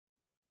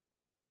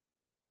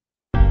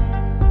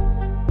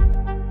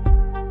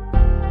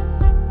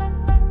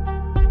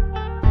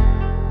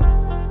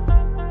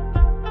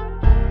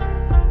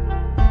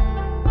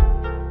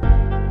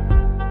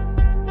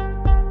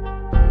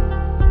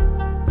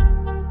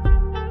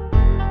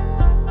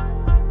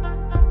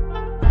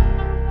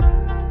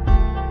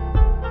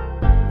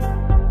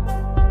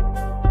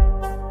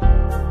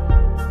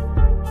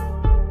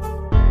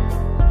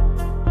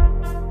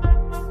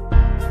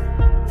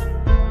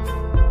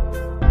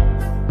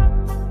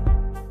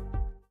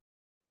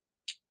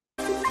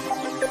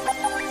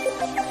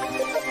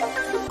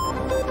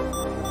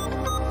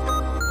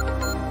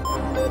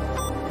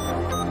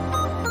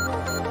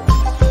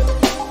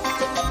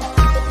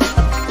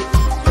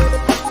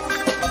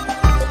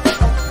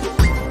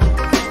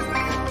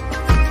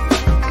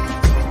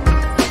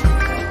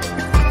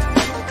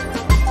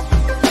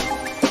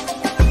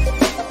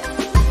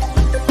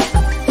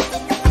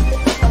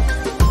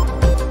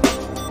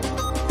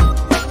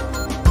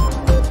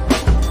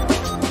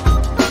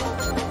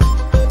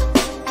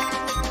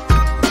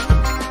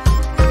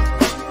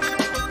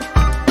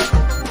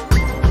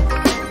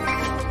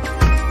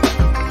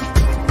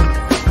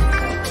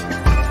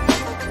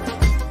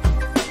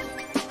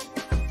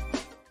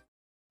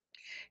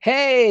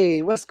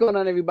Hey, what's going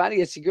on, everybody?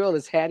 It's your girl,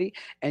 it's Hattie,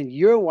 and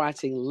you're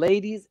watching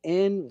Ladies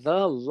in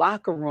the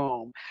Locker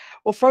Room.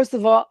 Well, first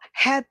of all,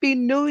 Happy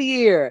New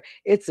Year.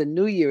 It's a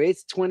new year.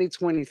 It's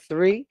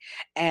 2023.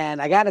 And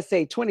I gotta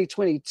say,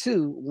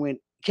 2022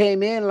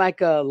 came in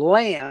like a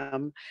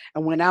lamb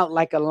and went out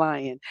like a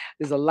lion.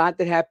 There's a lot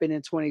that happened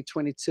in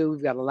 2022.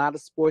 We've got a lot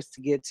of sports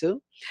to get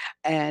to,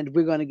 and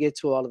we're going to get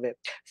to all of it.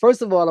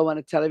 First of all, I want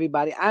to tell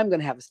everybody I'm going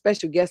to have a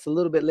special guest a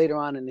little bit later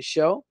on in the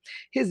show.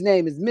 His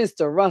name is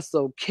Mr.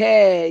 Russell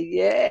K.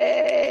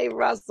 Yay,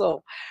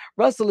 Russell.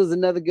 Russell is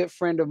another good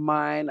friend of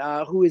mine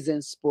who is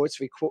in sports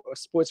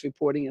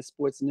reporting and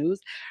sports news.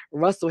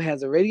 Russell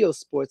has a radio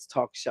sports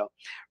talk show.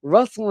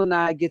 Russell and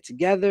I get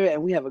together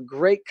and we have a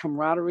great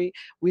camaraderie.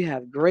 We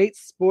have great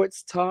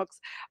sports talks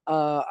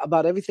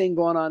about everything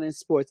going on in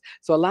sports.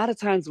 So a lot of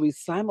times we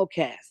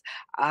simulcast.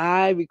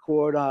 I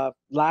record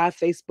live,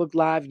 Facebook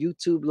Live,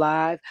 YouTube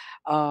Live,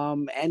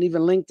 and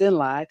even LinkedIn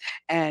Live,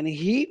 and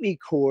he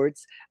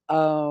records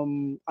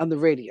on the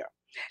radio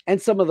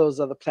and some of those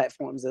other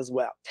platforms as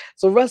well.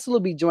 So Russell will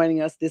be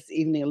joining us this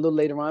evening a little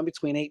later on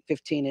between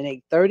 8:15 and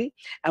 8:30,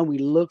 and we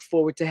look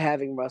forward to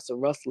having Russell.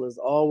 Russell is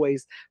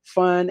always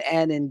fun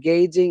and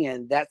engaging,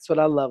 and that's what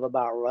I love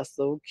about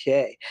Russell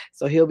K.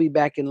 So he'll be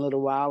back in a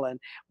little while, and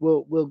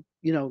we'll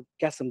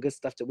got some good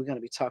stuff that we're going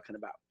to be talking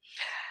about.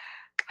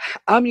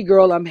 I'm your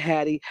girl, I'm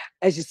Hattie.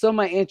 As you saw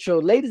my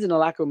intro, Ladies in the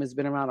Locker Room has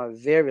been around a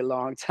very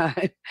long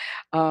time.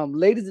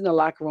 Ladies in the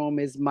Locker Room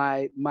is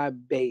my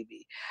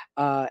baby.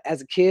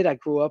 As a kid, I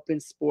grew up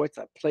in sports.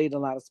 I played a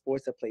lot of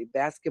sports. I played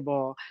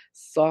basketball,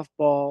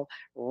 softball,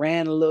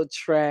 ran a little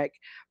track,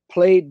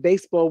 played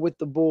baseball with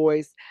the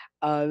boys.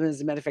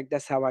 As a matter of fact,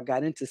 that's how I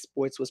got into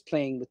sports, was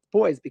playing with the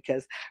boys,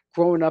 because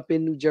growing up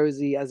in New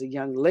Jersey as a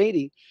young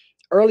lady,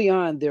 early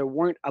on, there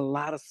weren't a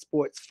lot of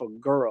sports for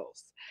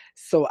girls.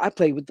 So I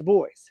played with the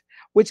boys,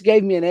 which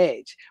gave me an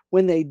edge.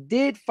 When they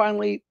did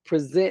finally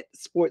present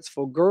sports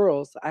for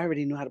girls, I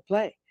already knew how to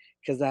play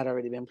because I'd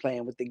already been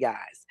playing with the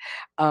guys.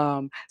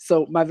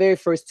 So my very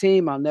first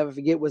team, I'll never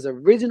forget, was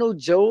Original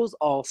Joe's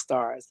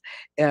All-Stars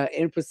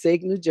in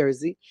Passaic, New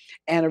Jersey.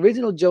 And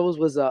Original Joe's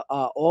was a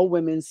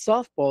all-women's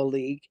softball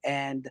league.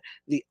 And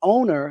the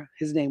owner,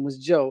 his name was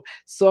Joe,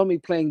 saw me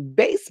playing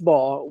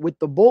baseball with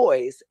the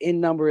boys in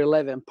number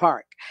 11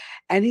 Park.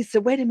 And he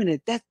said, wait a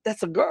minute,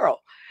 that's a girl.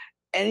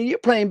 And you're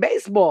playing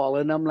baseball.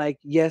 And I'm like,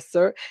 yes,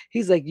 sir.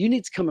 He's like, you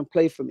need to come and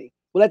play for me.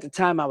 Well, at the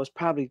time, I was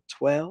probably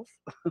 12.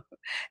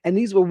 And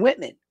these were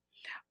women.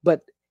 But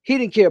he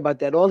didn't care about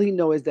that. All he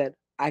knew is that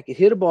I could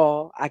hit a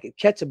ball, I could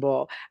catch a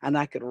ball, and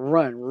I could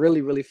run really,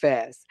 really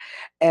fast.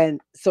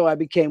 And so I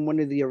became one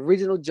of the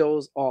Original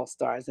Joe's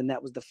All-Stars, and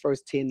that was the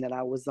first team that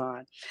I was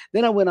on.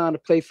 Then I went on to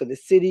play for the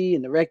city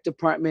and the rec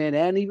department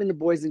and even the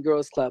Boys and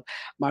Girls Club.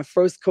 My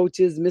first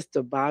coaches,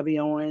 Mr. Bobby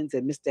Owens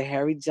and Mr.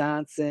 Harry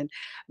Johnson,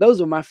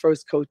 those were my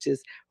first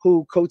coaches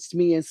who coached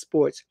me in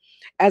sports.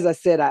 As I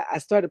said, I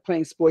started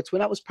playing sports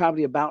when I was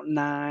probably about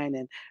 9,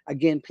 and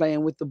again,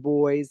 playing with the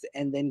boys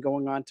and then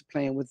going on to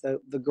playing with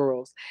the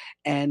girls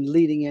and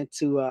leading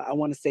into, I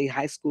want to say,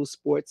 high school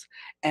sports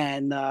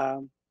and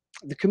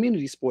the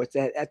community sports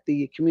at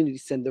the community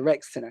center, the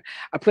rec center.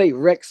 I played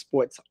rec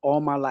sports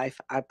all my life.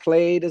 I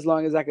played as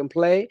long as I can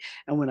play.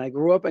 And when I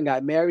grew up and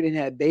got married and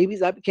had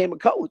babies, I became a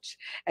coach.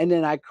 And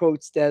then I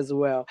coached as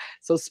well.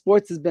 So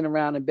sports has been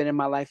around and been in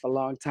my life a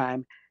long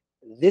time.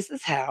 This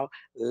is how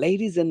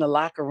Ladies in the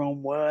Locker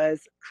Room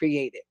was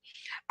created.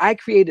 I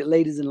created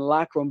Ladies in the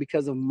Locker Room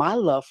because of my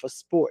love for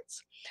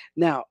sports.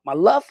 Now, my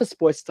love for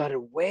sports started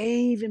way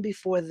even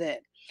before then.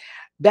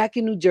 Back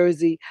in New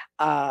Jersey,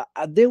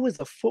 there was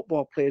a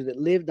football player that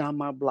lived on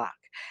my block.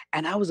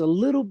 And I was a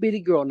little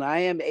bitty girl. Now, I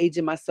am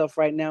aging myself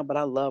right now, but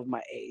I love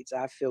my age.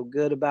 I feel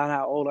good about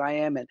how old I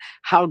am and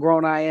how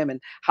grown I am and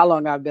how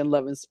long I've been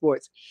loving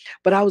sports.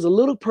 But I was a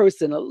little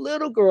person, a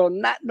little girl,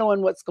 not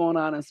knowing what's going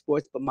on in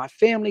sports. But my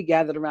family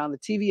gathered around the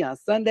TV on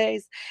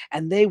Sundays,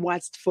 and they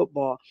watched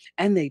football,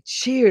 and they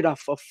cheered off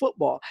for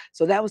football.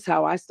 So that was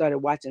how I started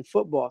watching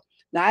football.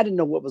 Now, I didn't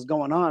know what was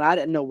going on. I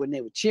didn't know when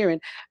they were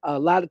cheering. A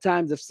lot of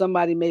times, if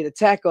somebody made a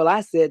tackle, I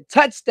said,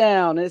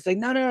 touchdown. And it's like,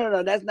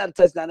 no, that's not a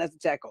touchdown. That's a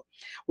tackle.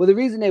 Well, the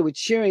reason they were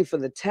cheering for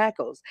the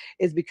tackles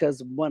is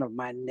because one of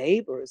my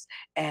neighbors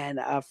and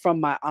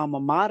from my alma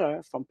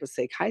mater, from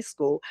Passaic High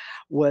School,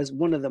 was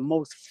one of the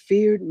most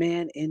feared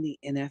men in the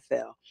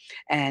NFL.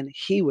 And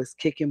he was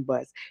kicking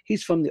butts.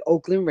 He's from the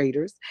Oakland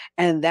Raiders.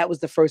 And that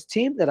was the first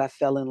team that I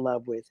fell in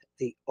love with,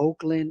 the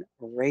Oakland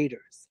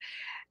Raiders.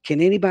 Can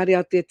anybody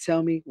out there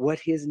tell me what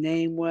his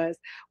name was?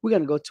 We're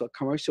going to go to a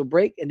commercial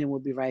break, and then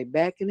we'll be right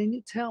back. And then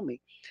you tell me,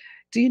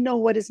 do you know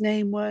what his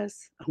name was?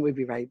 We'll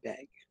be right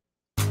back.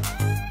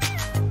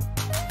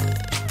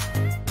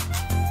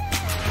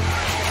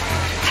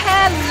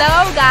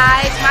 Hello,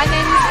 guys. My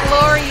name is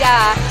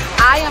Gloria.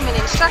 I am an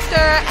instructor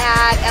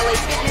at LA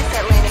Fitness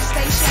Atlantic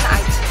Station.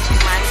 I teach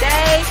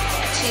Monday,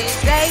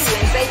 Tuesday,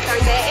 Wednesday,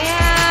 Thursday,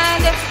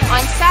 and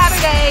on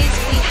Saturdays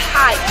we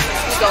hike.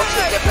 We go to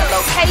a different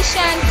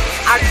location.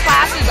 Our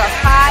classes are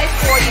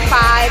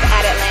 5:45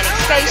 at Atlantic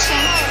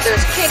Station.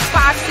 There's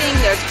kickboxing,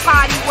 there's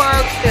body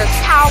work, there's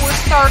power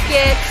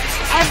circuit,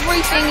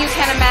 everything you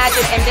can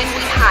imagine. And then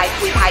we hike.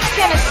 We hike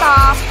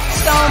Kennesaw,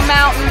 Stone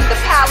Mountain, the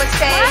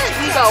Palisades.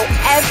 We go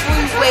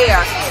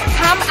everywhere.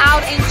 Come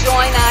out and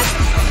join us.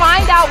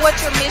 Find out what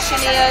your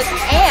mission is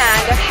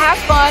and have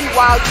fun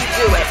while you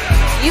do it.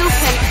 You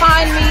can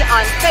find me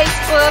on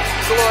Facebook,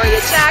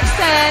 Gloria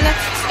Jackson,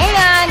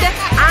 and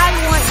I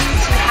want you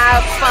to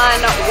have fun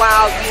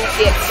while you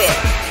get fit.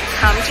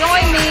 Come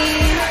join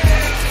me.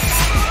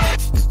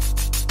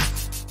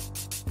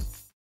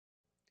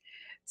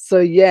 So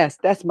yes,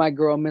 that's my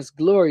girl, Miss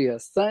Gloria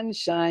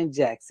Sunshine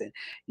Jackson.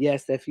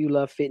 Yes, if you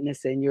love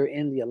fitness and you're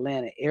in the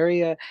Atlanta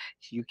area,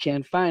 you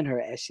can find her,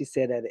 as she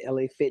said, at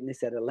LA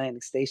Fitness at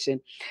Atlantic Station.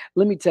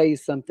 Let me tell you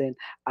something.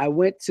 I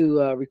went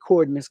to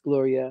record Miss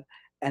Gloria,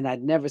 and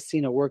I'd never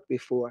seen her work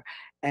before.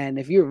 And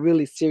if you're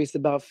really serious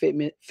about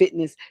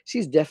fitness,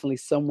 she's definitely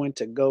someone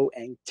to go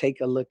and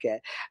take a look at.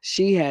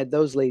 She had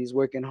those ladies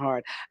working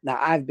hard. Now,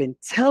 I've been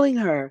telling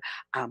her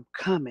I'm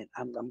coming.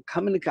 I'm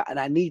coming and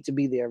I need to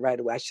be there right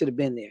away. I should have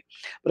been there.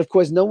 But of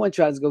course, no one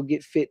tries to go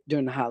get fit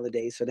during the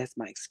holidays, so that's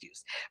my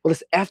excuse. Well,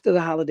 it's after the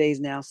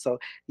holidays now, so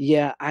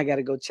yeah, I got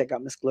to go check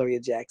out Miss Gloria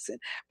Jackson.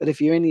 But if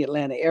you're in the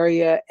Atlanta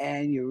area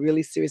and you're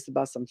really serious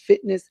about some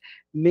fitness,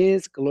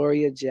 Ms.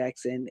 Gloria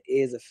Jackson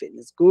is a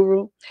fitness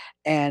guru,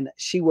 and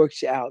she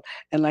works you out.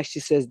 And like she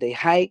says, they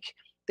hike,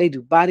 they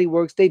do body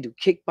works, they do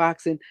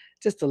kickboxing,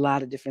 just a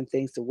lot of different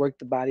things to work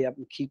the body up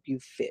and keep you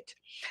fit.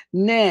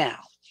 Now,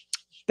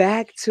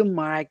 back to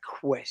my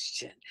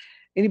question.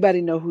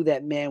 Anybody know who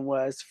that man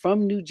was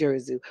from New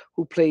Jersey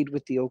who played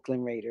with the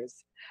Oakland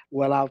Raiders?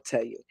 Well, I'll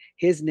tell you.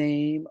 His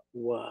name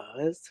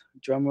was,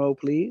 drum roll,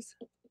 please.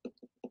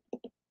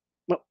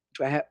 Oh,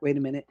 wait a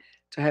minute.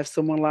 Do I have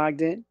someone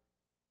logged in?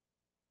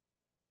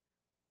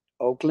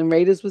 Oakland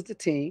Raiders was the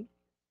team.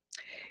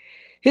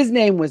 His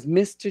name was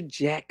Mr.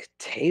 Jack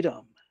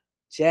Tatum.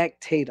 Jack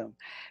Tatum.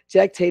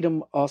 Jack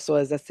Tatum also,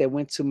 as I said,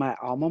 went to my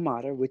alma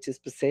mater, which is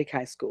Passaic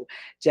High School.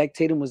 Jack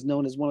Tatum was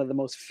known as one of the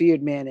most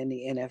feared men in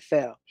the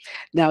NFL.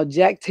 Now,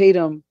 Jack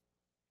Tatum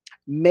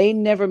may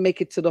never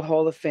make it to the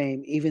Hall of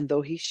Fame, even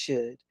though he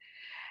should.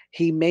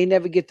 He may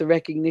never get the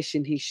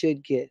recognition he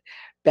should get.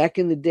 Back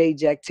in the day,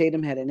 Jack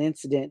Tatum had an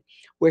incident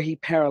where he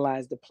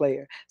paralyzed a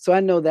player. So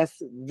I know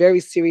that's very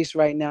serious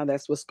right now.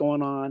 That's what's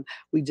going on.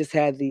 We just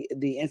had the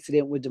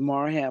incident with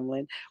Damar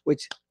Hamlin,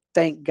 which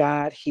thank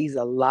God he's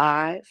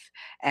alive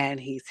and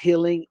he's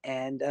healing.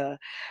 And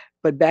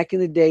but back in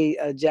the day,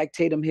 Jack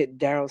Tatum hit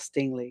Darryl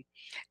Stingley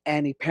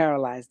and he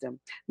paralyzed him.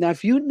 Now,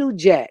 if you knew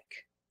Jack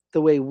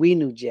the way we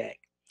knew Jack,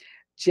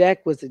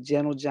 Jack was a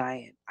gentle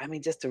giant. I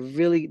mean, just a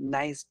really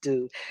nice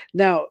dude.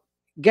 Now,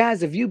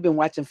 guys, if you've been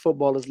watching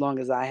football as long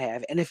as I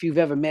have, and if you've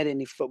ever met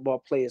any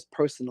football players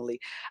personally,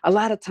 a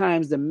lot of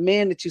times the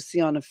man that you see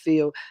on the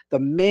field, the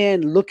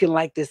man looking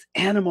like this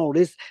animal,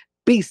 this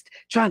beast,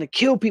 trying to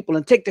kill people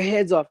and take their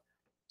heads off,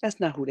 that's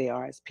not who they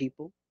are as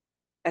people.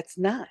 That's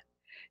not.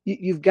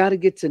 You've got to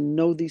get to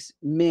know these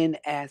men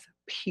as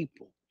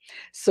people.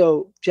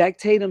 So Jack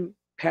Tatum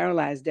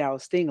paralyzed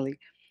Darryl Stingley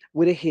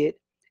with a hit.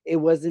 It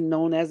wasn't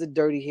known as a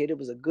dirty hit. It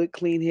was a good,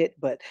 clean hit.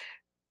 But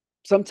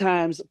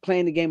sometimes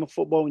playing the game of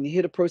football, when you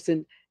hit a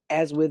person,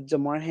 as with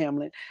Damar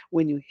Hamlin,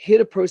 when you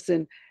hit a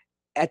person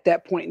at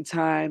that point in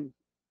time,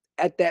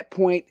 at that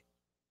point,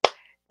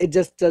 it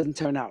just doesn't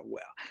turn out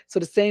well. So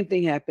the same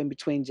thing happened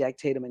between Jack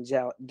Tatum and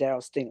Darryl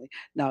Stingley.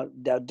 Now,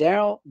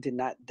 Darryl did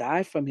not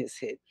die from his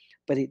hit,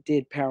 but it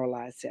did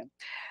paralyze him.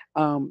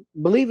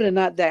 Believe it or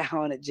not, that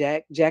haunted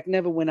Jack. Jack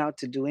never went out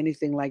to do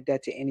anything like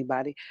that to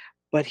anybody,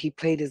 but he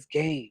played his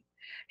game.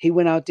 He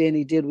went out there and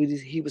he did what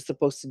he was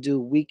supposed to do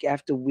week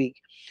after week,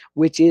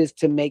 which is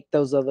to make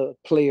those other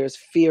players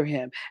fear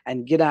him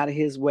and get out of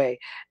his way.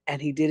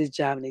 And he did his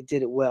job and he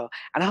did it well.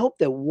 And I hope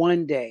that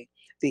one day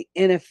the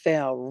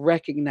NFL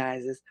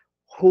recognizes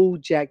who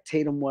Jack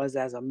Tatum was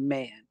as a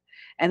man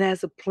and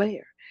as a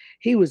player.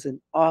 He was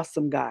an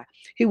awesome guy.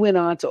 He went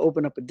on to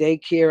open up a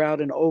daycare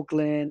out in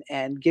Oakland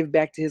and give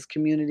back to his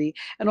community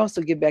and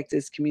also give back to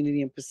his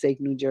community in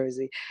Passaic, New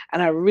Jersey.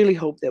 And I really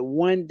hope that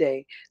one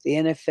day the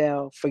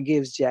NFL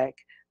forgives Jack,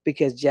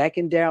 because Jack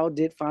and Darryl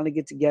did finally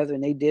get together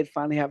and they did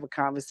finally have a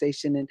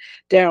conversation. And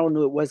Darryl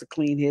knew it was a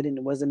clean hit and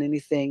it wasn't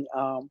anything,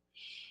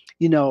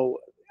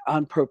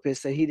 on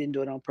purpose, and he didn't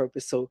do it on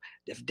purpose. So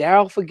if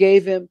Darryl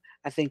forgave him,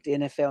 I think the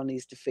NFL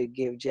needs to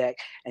forgive Jack,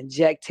 and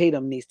Jack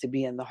Tatum needs to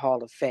be in the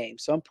Hall of Fame.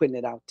 So I'm putting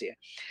it out there.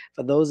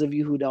 For those of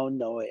you who don't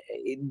know,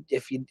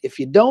 if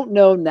you don't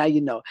know, now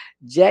you know.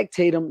 Jack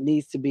Tatum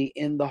needs to be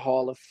in the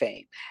Hall of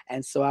Fame.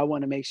 And so I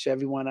want to make sure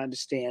everyone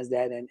understands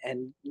that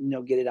and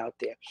get it out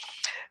there.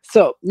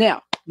 So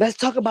now let's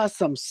talk about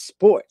some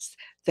sports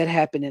that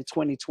happened in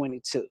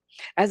 2022.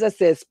 As I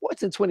said,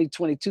 sports in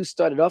 2022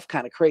 started off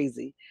kind of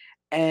crazy.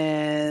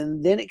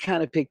 And then it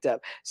kind of picked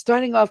up.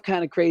 Starting off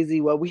kind of crazy,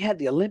 well, we had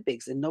the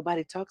Olympics and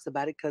nobody talks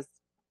about it because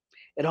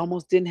it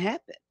almost didn't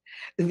happen.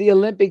 The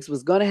Olympics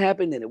was going to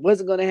happen and it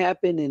wasn't going to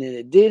happen, and then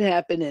it did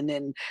happen, and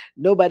then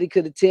nobody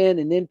could attend,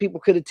 and then people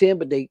could attend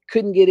but they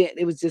couldn't get in.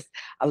 It was just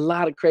a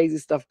lot of crazy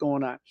stuff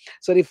going on.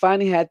 So they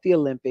finally had the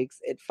Olympics.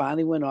 It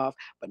finally went off,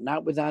 but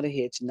not without a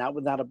hitch, not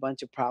without a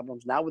bunch of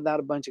problems, not without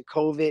a bunch of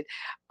COVID.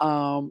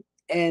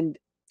 And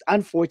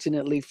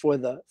unfortunately for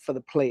the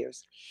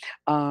players,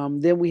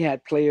 then we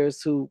had players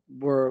who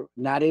were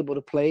not able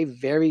to play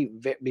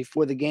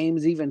before the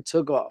games even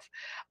took off.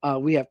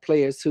 We have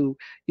players who,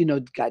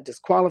 got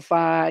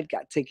disqualified,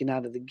 got taken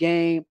out of the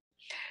game.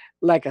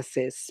 Like I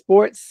said,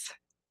 sports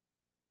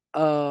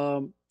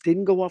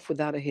didn't go off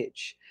without a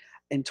hitch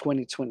in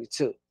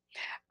 2022.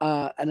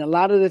 And a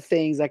lot of the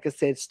things, like I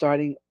said,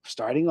 starting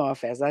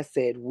off, as I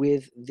said,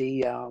 with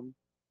the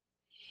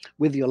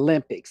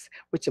Olympics,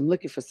 which I'm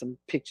looking for some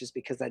pictures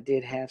because I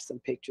did have some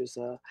pictures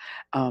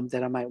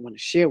that I might want to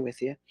share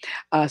with you.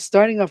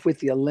 Starting off with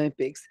the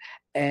Olympics,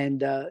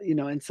 and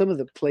and some of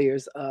the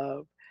players,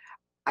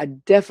 I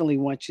definitely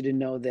want you to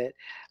know that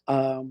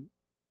um,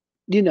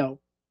 you know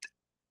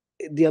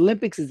the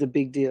Olympics is a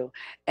big deal,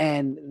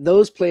 and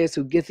those players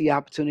who get the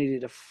opportunity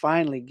to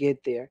finally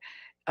get there,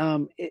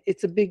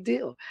 it's a big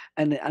deal.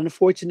 And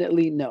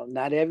unfortunately, no,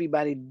 not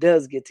everybody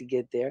does get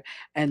there,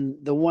 and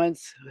the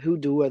ones who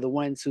do are the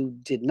ones who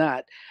did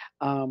not.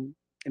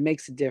 It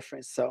makes a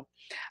difference. So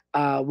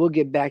we'll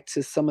get back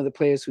to some of the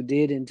players who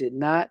did and did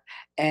not.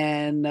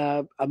 And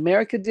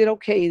America did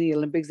okay in the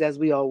Olympics, as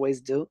we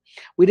always do.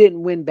 We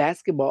didn't win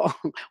basketball.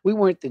 We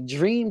weren't the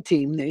dream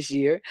team this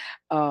year.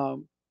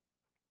 Um,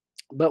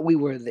 but we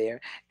were there,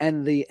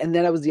 and then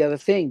that was the other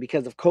thing,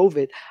 because of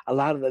COVID, a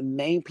lot of the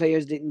main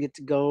players didn't get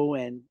to go,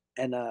 and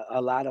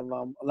a lot of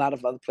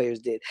other players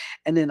did.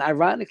 And then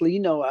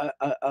ironically,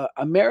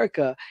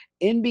 America,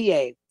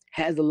 NBA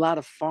has a lot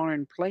of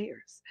foreign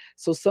players,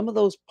 so some of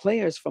those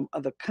players from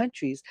other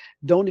countries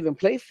don't even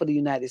play for the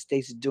United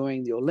States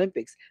during the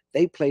Olympics.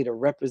 They play to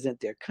represent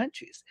their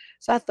countries.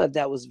 So I thought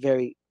that was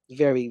very,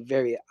 very,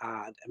 very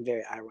odd and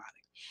very ironic.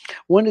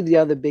 One of the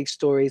other big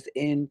stories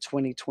in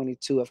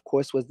 2022, of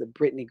course, was the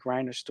Brittany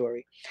Griner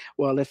story.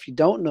 Well, if you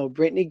don't know,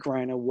 Brittany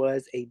Griner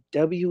was a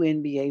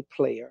WNBA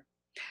player.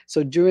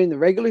 So during the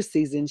regular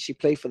season, she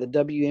played for the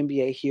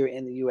WNBA here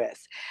in the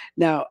US.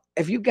 Now,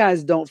 if you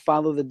guys don't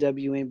follow the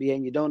WNBA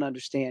and you don't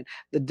understand,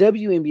 the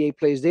WNBA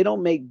players, they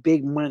don't make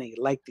big money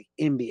like the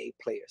NBA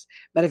players.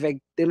 Matter of fact,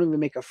 they don't even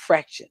make a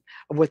fraction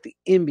of what the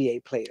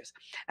NBA players.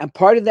 And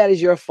part of that is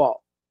your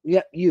fault.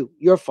 Yeah,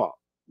 your fault.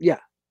 Yeah,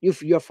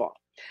 your fault.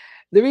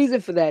 The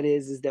reason for that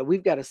is that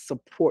we've got to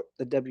support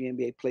the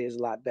WNBA players a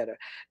lot better.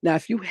 Now,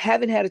 if you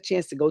haven't had a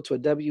chance to go to a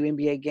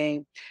WNBA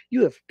game,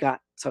 you have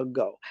got to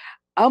go.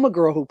 I'm a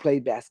girl who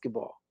played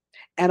basketball,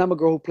 and I'm a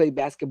girl who played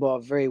basketball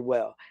very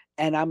well.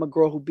 And I'm a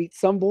girl who beat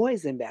some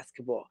boys in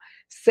basketball.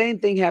 Same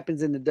thing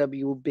happens in the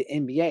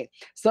WNBA.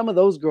 Some of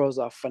those girls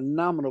are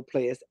phenomenal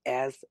players,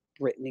 as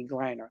Brittany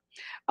Griner.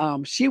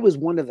 She was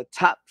one of the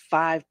top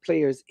 5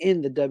 players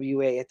in the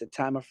WA at the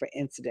time of her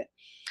incident.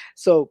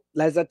 So,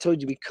 as I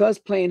told you, because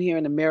playing here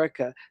in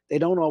America, they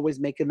don't always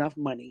make enough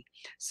money.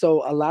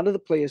 So, a lot of the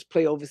players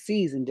play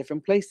overseas in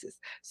different places.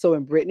 So,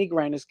 in Brittany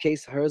Griner's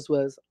case, hers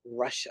was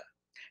Russia.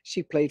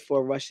 She played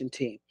for a Russian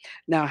team.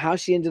 Now, how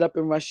she ended up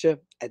in Russia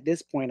at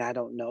this point, I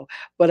don't know.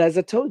 But as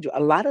I told you, a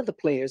lot of the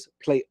players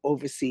play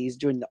overseas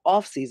during the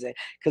off season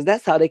because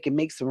that's how they can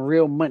make some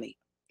real money.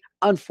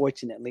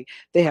 Unfortunately,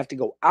 they have to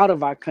go out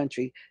of our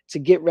country to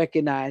get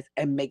recognized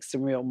and make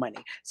some real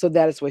money. So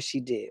that is what she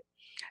did.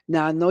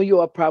 Now, I know you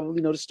all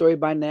probably know the story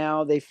by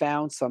now. They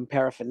found some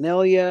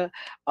paraphernalia,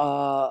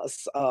 a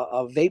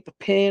vape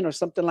pen or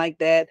something like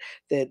that,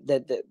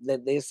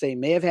 that they say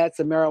may have had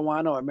some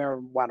marijuana or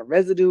marijuana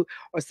residue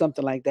or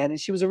something like that. And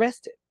she was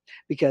arrested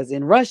because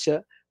in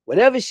Russia,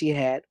 whatever she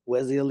had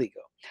was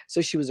illegal.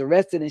 So she was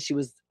arrested and she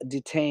was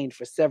detained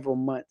for several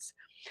months.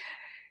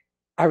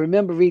 I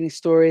remember reading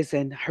stories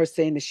and her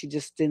saying that she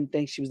just didn't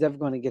think she was ever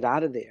going to get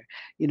out of there.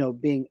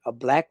 Being a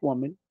black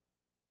woman,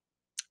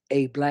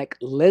 a black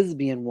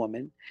lesbian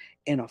woman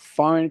in a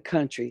foreign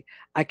country,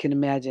 I can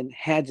imagine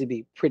had to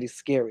be pretty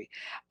scary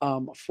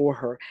for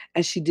her.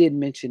 And she did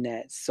mention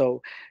that.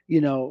 So,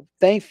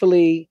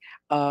 thankfully,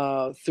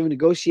 through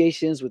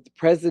negotiations with the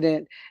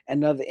president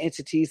and other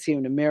entities here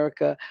in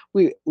America,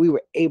 we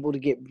were able to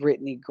get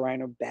Brittany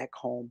Griner back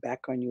home,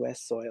 back on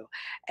U.S. soil.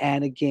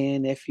 And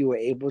again, if you were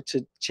able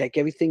to check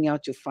everything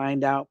out, you'll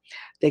find out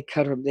they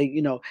cut her.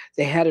 They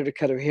had her to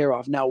cut her hair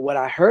off. Now, what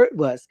I heard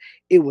was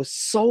it was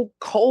so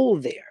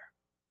cold there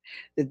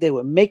that they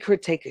would make her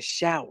take a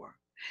shower.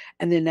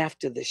 And then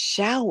after the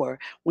shower,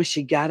 when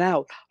she got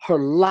out, her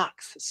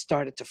locks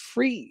started to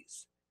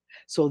freeze.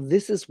 So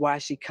this is why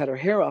she cut her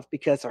hair off,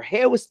 because her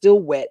hair was still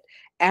wet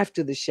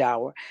after the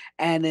shower.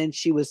 And then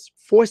she was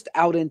forced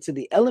out into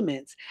the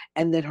elements,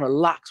 and then her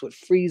locks would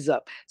freeze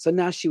up. So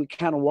now she would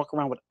kind of walk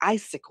around with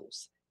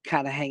icicles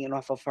kind of hanging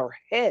off of her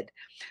head.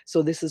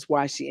 So this is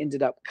why she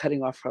ended up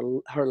cutting off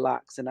her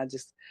locks. And I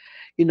just,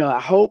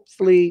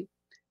 hopefully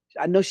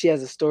I know she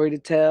has a story to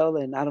tell,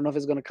 and I don't know if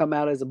it's going to come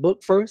out as a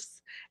book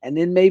first and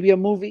then maybe a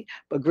movie.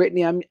 But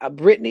Brittany, I'm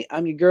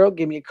your girl.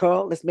 Give me a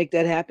call. Let's make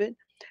that happen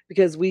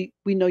because we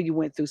know you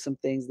went through some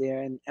things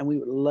there, and we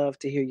would love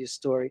to hear your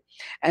story.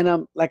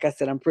 And like I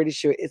said, I'm pretty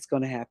sure it's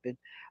going to happen.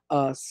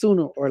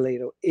 Sooner or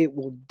later, it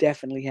will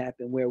definitely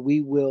happen where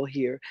we will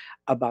hear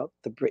about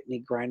the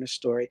Brittany Griner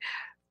story.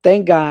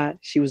 Thank God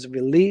she was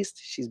released.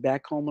 She's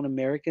back home on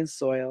American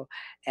soil,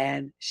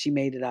 and she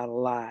made it out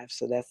alive.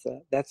 So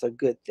that's a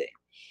good thing.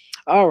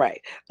 All right.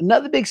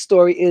 Another big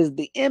story is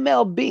the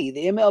MLB.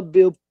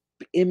 The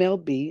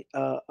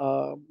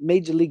MLB,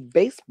 Major League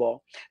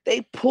Baseball,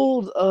 they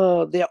pulled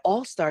their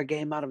All-Star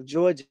game out of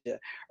Georgia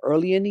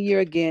early in the year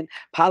again.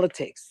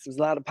 Politics. There's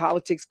a lot of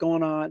politics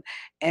going on,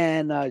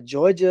 and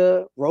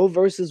Georgia, Roe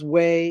versus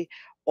Wade,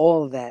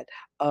 all of that.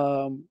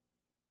 Um,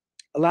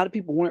 a lot of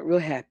people weren't real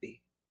happy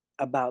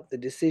about the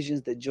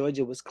decisions that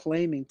Georgia was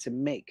claiming to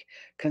make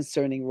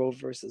concerning Roe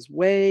versus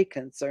Wade,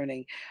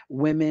 concerning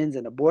women's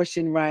and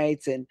abortion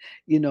rights, and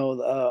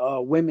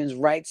women's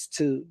rights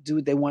to do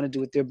what they want to do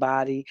with their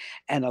body.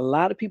 And a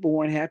lot of people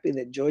weren't happy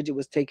that Georgia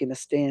was taking a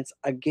stance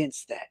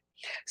against that.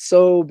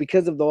 So,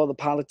 because of all the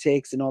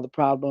politics and all the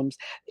problems,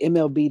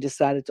 MLB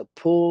decided to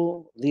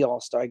pull the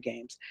All-Star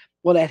games.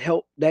 Well,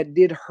 that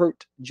did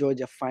hurt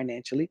Georgia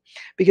financially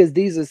because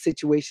these are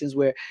situations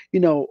where,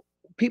 you know,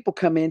 people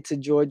come into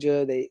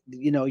Georgia,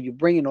 you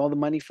bring in all the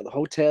money for the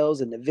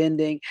hotels and the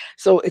vending.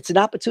 So it's an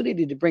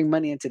opportunity to bring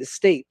money into the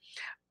state.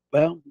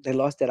 Well, they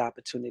lost that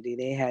opportunity.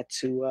 They had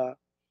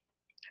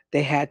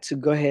to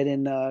go ahead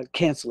and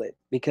cancel it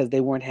because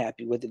they weren't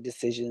happy with the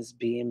decisions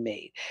being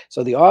made.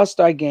 So the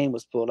All-Star game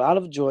was pulled out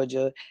of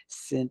Georgia,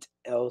 sent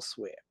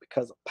elsewhere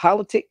because of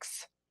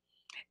politics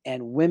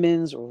and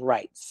women's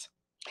rights.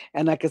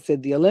 And like I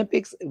said, the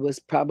Olympics was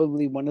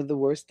probably one of the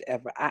worst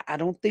ever. I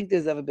don't think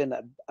there's ever been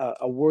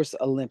a worse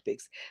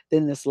Olympics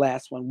than this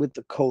last one with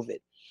the COVID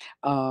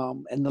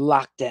and the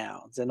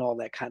lockdowns and all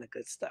that kind of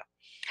good stuff.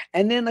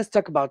 And then let's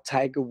talk about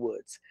Tiger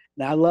Woods.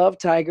 Now, I love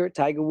Tiger.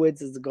 Tiger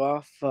Woods is a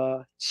golf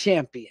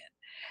champion.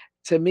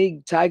 To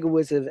me, Tiger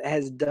Woods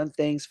has done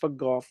things for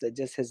golf that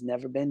just has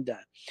never been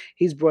done.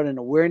 He's brought an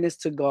awareness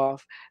to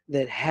golf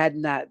that had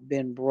not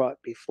been brought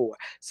before.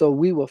 So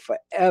we will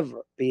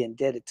forever be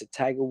indebted to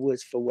Tiger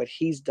Woods for what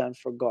he's done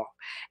for golf.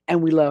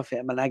 And we love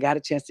him. And I got a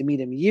chance to meet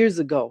him years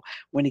ago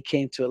when he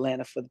came to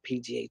Atlanta for the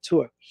PGA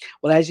Tour.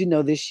 Well, as you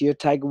know, this year,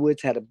 Tiger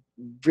Woods had a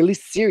really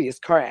serious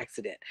car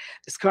accident.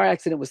 This car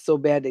accident was so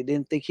bad they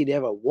didn't think he'd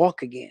ever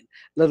walk again,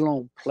 let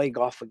alone play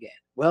golf again.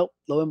 Well,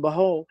 lo and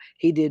behold,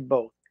 he did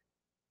both.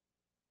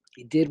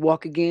 He did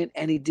walk again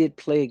and he did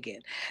play again.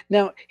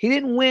 Now, he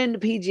didn't win the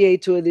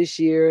PGA Tour this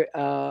year,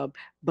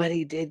 but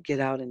he did get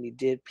out and he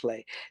did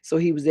play. So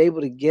he was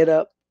able to get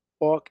up,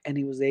 walk, and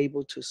he was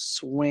able to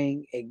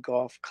swing a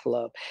golf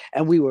club.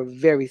 And we were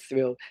very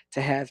thrilled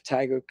to have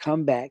Tiger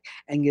come back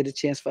and get a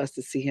chance for us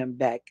to see him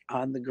back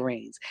on the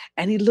greens.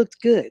 And he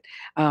looked good.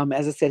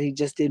 As I said, he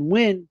just didn't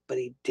win, but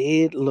he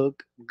did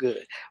look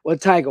good. Well,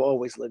 Tiger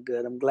always looked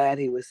good. I'm glad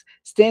he was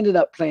standing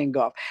up playing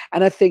golf.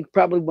 And I think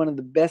probably one of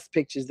the best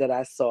pictures that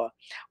I saw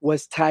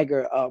was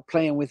Tiger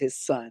playing with his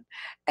son.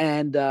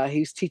 And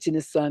he's teaching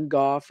his son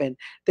golf, and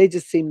they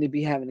just seemed to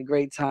be having a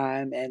great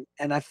time.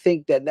 And I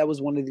think that was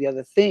one of the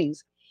other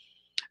things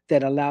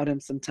that allowed him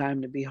some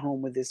time to be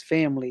home with his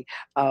family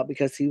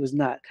because he was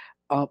not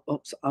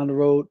on the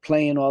road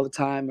playing all the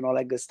time and all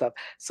that good stuff.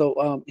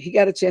 So he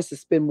got a chance to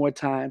spend more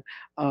time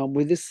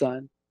with his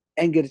son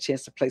and get a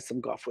chance to play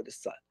some golf with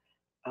his son.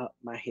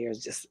 My hair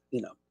is just,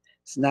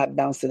 it's not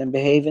bouncing and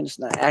behaving. It's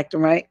not acting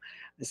right.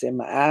 It's in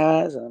my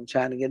eyes, and I'm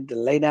trying to get it to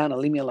lay down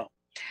and leave me alone.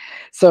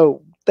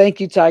 So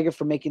thank you, Tiger,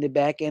 for making it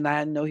back, and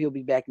I know he'll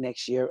be back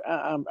next year.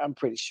 I'm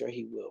pretty sure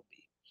he will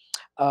be.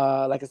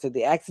 Like I said,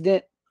 the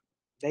accident,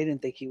 they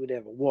didn't think he would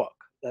ever walk,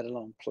 let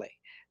alone play,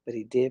 but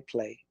he did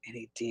play and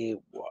he did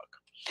walk.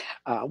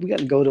 We're going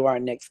to go to our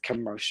next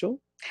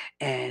commercial,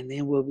 and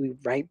then we'll be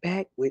right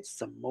back with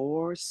some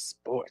more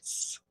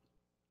sports.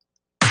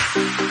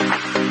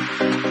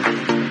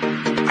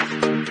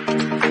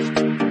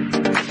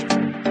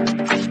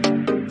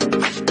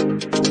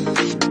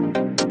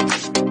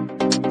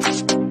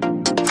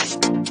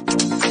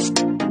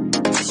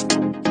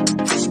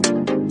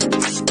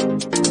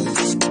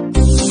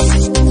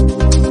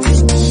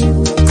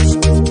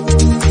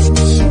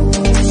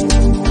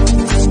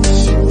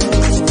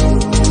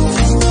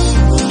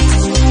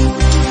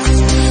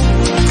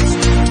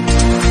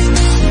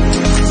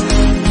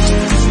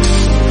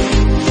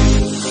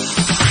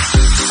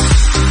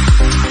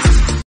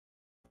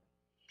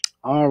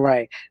 All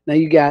right. Now,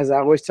 you guys, I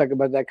always talk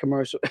about that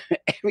commercial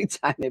every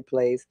time it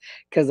plays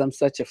because I'm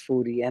such a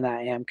foodie and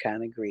I am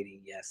kind of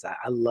greedy. Yes,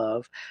 I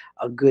love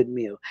a good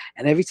meal.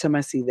 And every time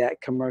I see that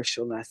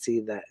commercial and I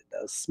see that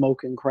the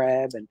smoking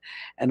crab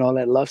and all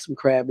that, love some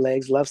crab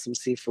legs, love some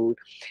seafood,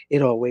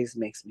 it always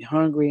makes me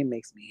hungry and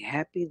makes me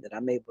happy that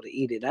I'm able to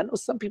eat it. I know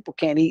some people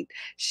can't eat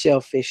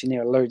shellfish and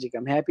they're allergic.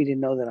 I'm happy to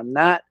know that I'm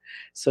not.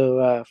 So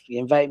if you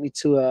invite me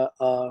to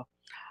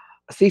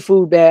a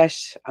seafood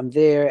bash. I'm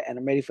there and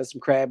I'm ready for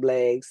some crab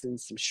legs and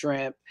some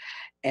shrimp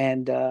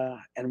and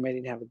I'm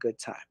ready to have a good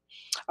time.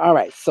 All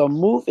right, so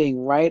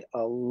moving right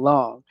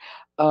along.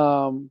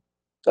 Um,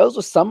 those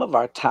were some of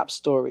our top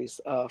stories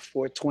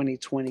for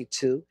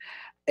 2022.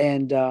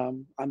 And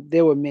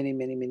there were many,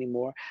 many, many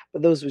more,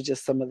 but those were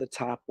just some of the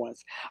top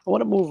ones. I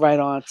want to move right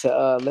on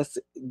to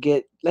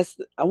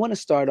I want to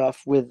start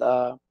off with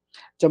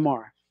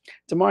Damar.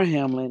 Damar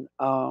Hamlin.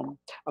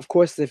 Of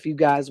course, if you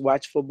guys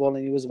watch football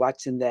and you was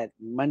watching that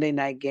Monday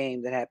night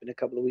game that happened a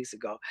couple of weeks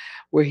ago,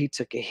 where he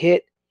took a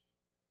hit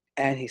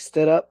and he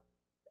stood up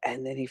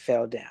and then he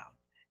fell down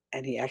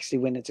and he actually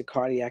went into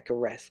cardiac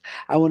arrest.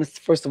 I want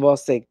to first of all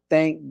say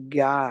thank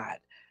God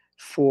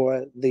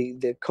for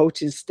the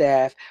coaching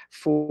staff,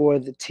 for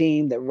the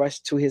team that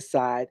rushed to his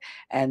side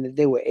and that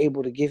they were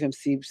able to give him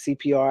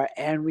CPR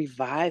and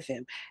revive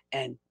him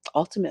and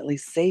ultimately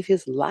save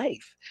his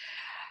life.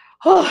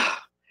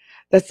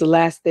 That's the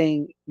last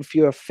thing. If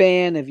you're a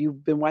fan, if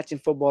you've been watching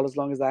football as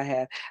long as I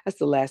have, that's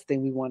the last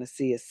thing we want to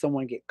see is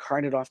someone get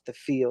carted off the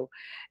field.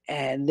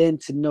 And then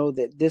to know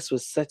that this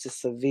was such a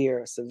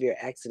severe, severe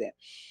accident.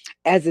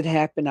 As it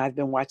happened, I've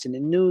been watching the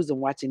news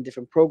and watching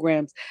different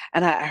programs.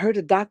 And I heard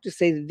a doctor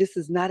say that this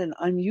is not an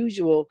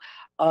unusual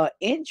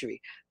injury,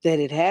 that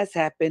it has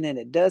happened and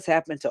it does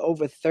happen to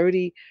over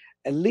 30,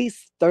 at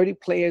least 30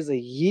 players a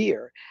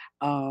year,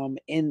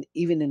 in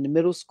even in the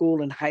middle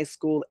school and high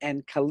school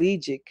and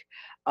collegiate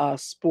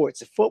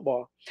sports,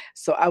 football.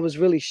 So I was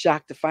really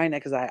shocked to find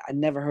that because I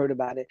never heard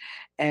about it.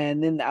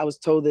 And then I was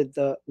told that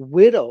the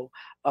widow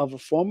of a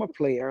former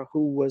player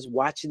who was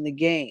watching the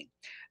game,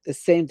 the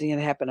same thing had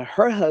happened to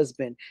her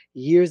husband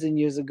years and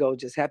years ago,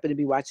 just happened to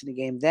be watching the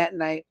game that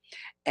night.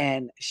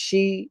 And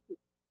she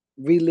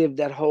relived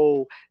that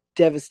whole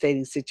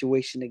devastating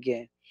situation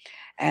again.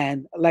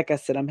 And like I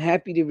said, I'm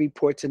happy to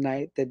report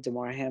tonight that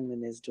Damar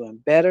Hamlin is doing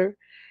better.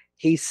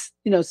 He's,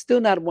 still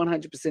not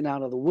 100%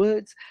 out of the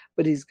woods,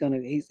 but he's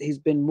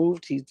been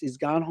moved. He's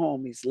gone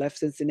home. He's left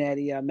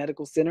Cincinnati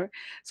Medical Center,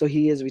 so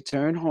he has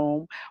returned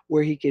home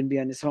where he can be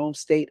on his home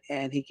state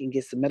and he can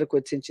get some medical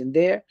attention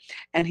there,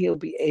 and he'll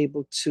be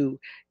able to,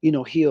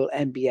 heal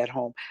and be at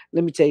home.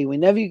 Let me tell you,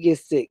 whenever you get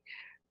sick,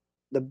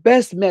 the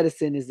best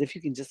medicine is if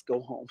you can just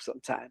go home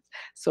sometimes.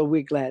 So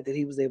we're glad that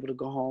he was able to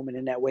go home, and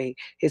in that way,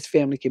 his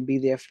family can be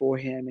there for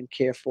him and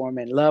care for him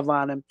and love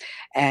on him.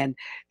 And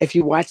if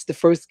you watch the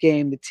first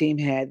game the team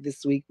had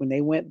this week when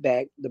they went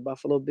back, the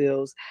Buffalo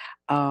Bills,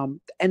 and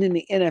in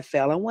the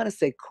NFL, I want to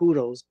say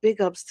kudos, big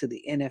ups to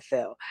the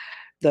NFL.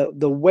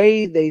 The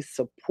way they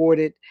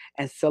supported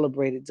and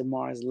celebrated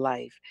Damar's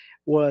life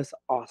was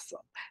awesome.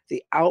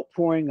 The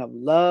outpouring of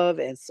love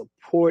and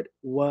support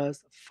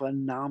was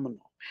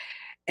phenomenal.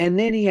 And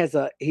then he has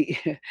a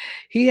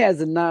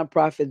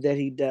nonprofit that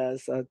he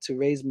does to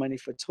raise money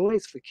for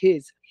toys for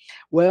kids.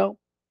 Well,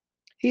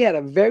 he had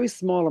a very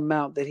small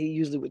amount that he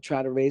usually would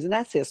try to raise, and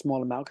I say a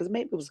small amount because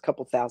maybe it was a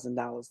couple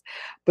 $1,000s,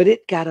 but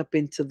it got up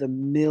into the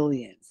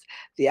millions.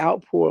 The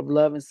outpour of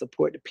love and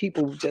support, the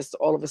people just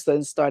all of a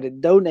sudden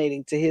started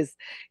donating to his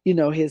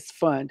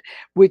fund,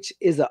 which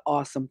is an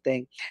awesome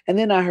thing. And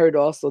then I heard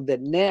also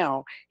that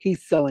now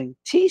he's selling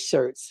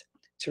T-shirts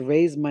to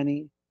raise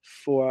money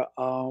for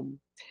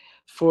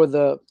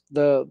the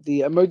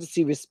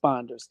emergency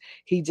responders.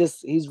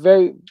 He's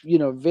very,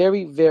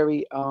 very,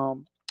 very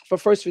for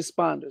first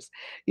responders.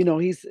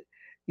 He's,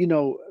 you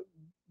know,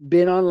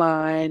 been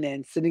online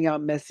and sending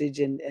out message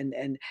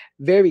and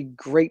very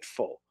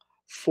grateful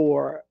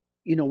for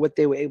what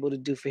they were able to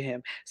do for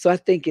him. So I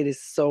think it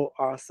is so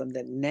awesome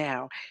that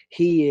now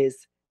he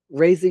is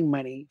raising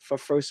money for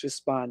first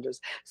responders.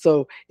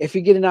 So if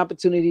you get an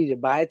opportunity to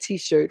buy a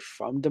t-shirt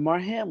from Damar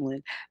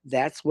Hamlin,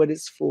 that's what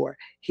it's for.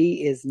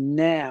 He is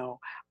now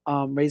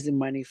raising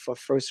money for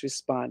first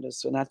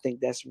responders. And I think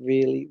that's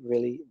really,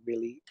 really,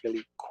 really,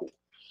 really cool.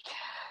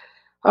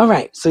 All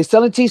right, so he's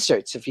selling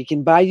T-shirts. If he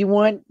can buy you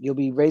one, you'll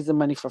be raising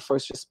money for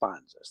first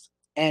responders.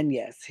 And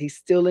yes, he's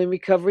still in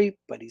recovery,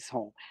 but he's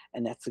home,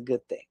 and that's a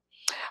good thing.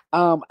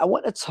 I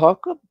want to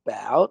talk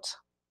about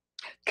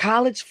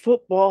College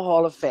Football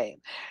Hall of Fame.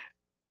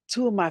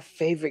 Two of my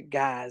favorite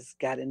guys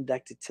got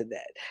inducted to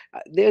that.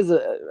 There's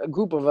a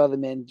group of other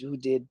men who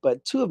did,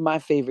 but two of my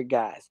favorite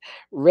guys,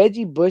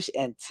 Reggie Bush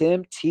and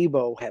Tim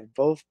Tebow, have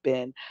both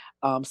been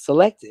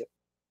selected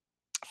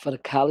for the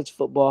College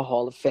Football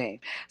Hall of Fame.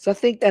 So I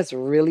think that's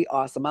really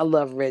awesome. I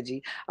love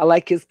Reggie. I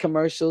like his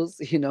commercials.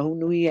 Who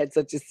knew he had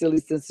such a silly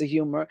sense of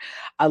humor?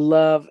 I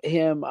love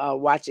him,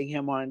 watching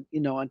him on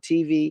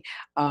TV,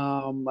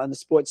 on the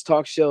sports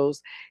talk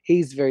shows.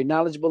 He's very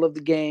knowledgeable of the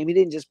game. He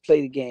didn't just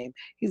play the game.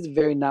 He's a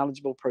very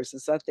knowledgeable person.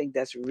 So I think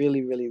that's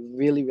really, really,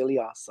 really, really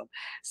awesome.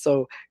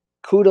 So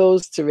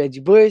kudos to Reggie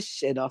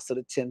Bush and also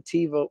to Tim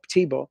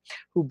Tebow,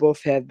 who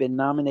both have been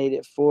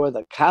nominated for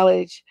the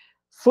College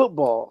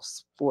Football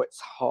Sports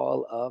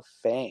Hall of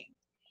Fame.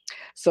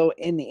 So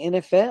in the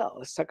NFL,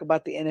 let's talk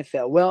about the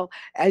NFL. Well,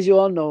 as you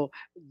all know,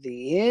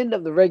 the end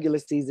of the regular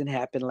season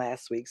happened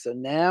last week. So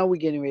now we're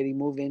getting ready to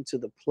move into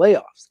the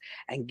playoffs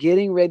and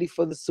getting ready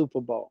for the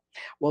Super Bowl.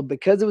 Well,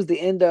 because it was the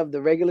end of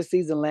the regular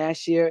season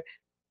last year,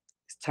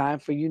 It's time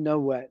for you know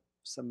what?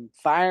 Some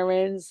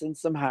firings and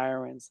some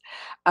hirings.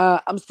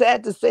 I'm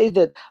sad to say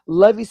that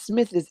Lovie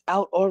Smith is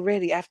out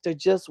already after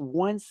just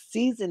one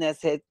season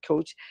as head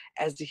coach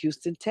as the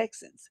Houston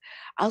Texans.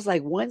 I was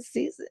like, one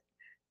season?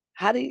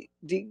 How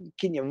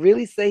can you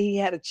really say he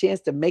had a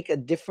chance to make a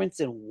difference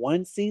in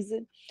one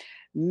season?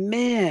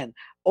 Man,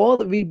 all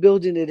the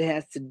rebuilding it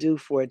has to do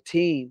for a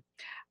team.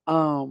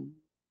 Um,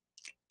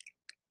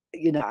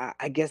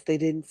 I guess they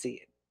didn't see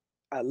it.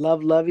 I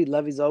love Lovey.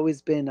 Lovey's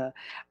always been a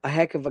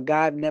heck of a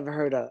guy. I've never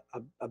heard a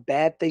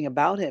bad thing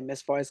about him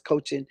as far as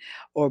coaching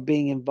or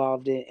being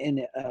involved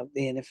in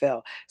the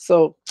NFL.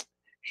 So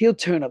he'll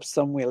turn up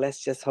somewhere.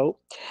 Let's just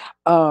hope.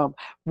 Um,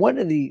 One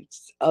of the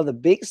other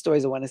big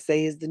stories I want to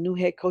say is the new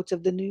head coach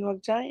of the New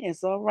York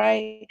Giants. All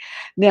right.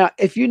 Now,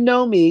 if you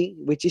know me,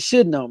 which you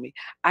should know me,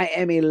 I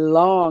am a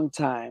long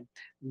time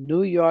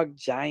New York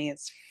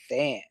Giants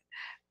fan.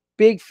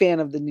 Big fan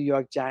of the New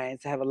York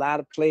Giants. I have a lot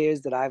of players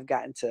that I've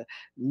gotten to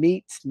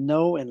meet,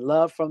 know, and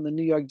love from the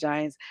New York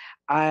Giants.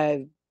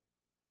 I've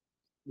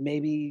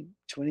maybe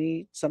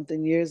 20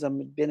 something years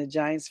I've been a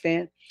Giants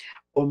fan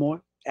or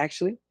more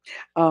actually.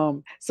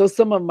 So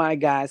some of my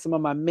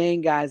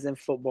main guys in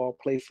football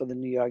play for the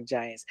New York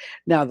Giants.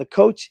 Now the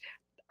coach,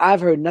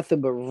 I've heard nothing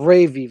but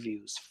rave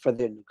reviews for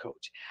their new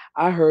coach.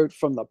 I heard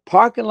from the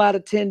parking lot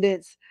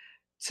attendants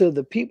to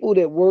the people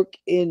that work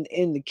in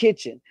the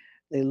kitchen.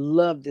 They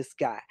love this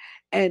guy.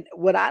 And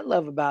what I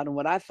love about him,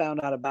 what I found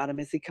out about him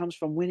is he comes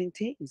from winning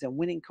teams and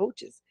winning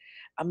coaches.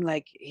 I'm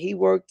like, he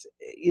worked,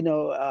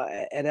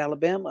 at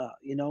Alabama,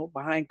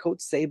 behind Coach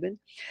Saban.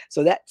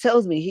 So that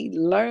tells me he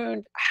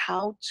learned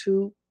how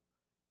to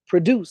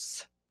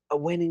produce a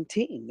winning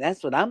team.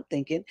 That's what I'm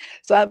thinking.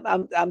 So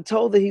I'm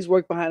told that he's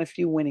worked behind a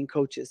few winning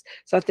coaches.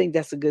 So I think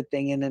that's a good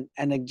thing.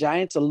 And the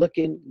Giants are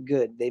looking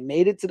good. They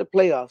made it to the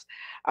playoffs.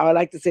 I would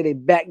like to say they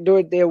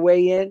backdoored their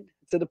way in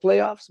to the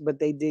playoffs, but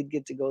they did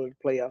get to go to the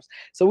playoffs.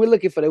 So we're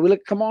looking for that.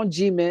 Come on,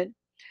 G-men.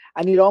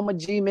 I need all my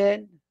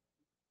G-men.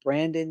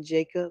 Brandon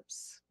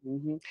Jacobs.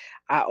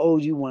 I owe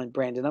you one,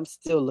 Brandon. I'm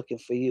still looking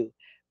for you.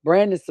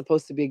 Brandon's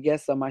supposed to be a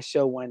guest on my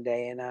show one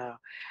day, and I'm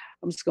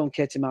just gonna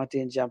catch him out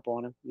there and jump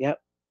on him. Yep,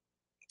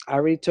 I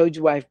already told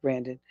your wife,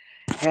 Brandon.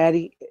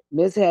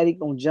 Miss Hattie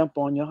gonna jump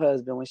on your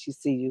husband when she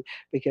see you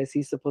because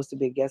he's supposed to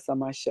be a guest on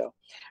my show.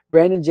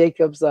 Brandon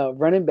Jacobs,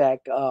 running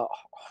back,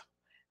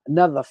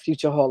 another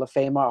future Hall of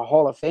Famer, a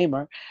Hall of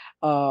Famer.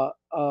 Uh,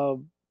 uh,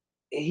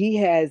 he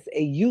has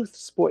a youth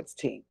sports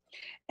team,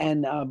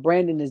 and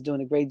Brandon is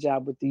doing a great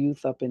job with the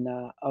youth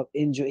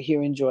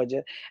here in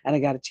Georgia. And I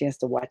got a chance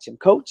to watch him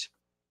coach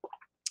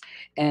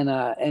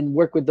and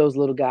work with those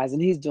little guys,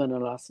 and he's doing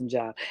an awesome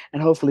job.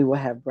 And hopefully we'll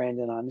have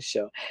Brandon on the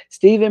show.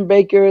 Stephen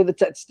Baker, the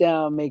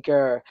touchdown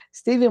maker.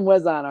 Stephen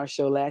was on our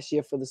show last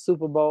year for the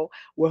Super Bowl.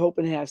 We're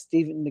hoping to have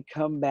Stephen to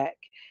come back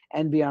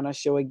and be on our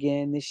show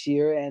again this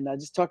year and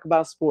just talk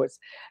about sports.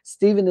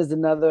 Stephen is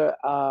another.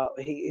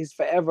 He's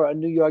forever a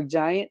New York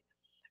Giant.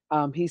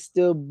 He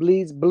still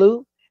bleeds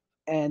blue,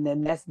 and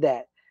then that's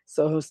that.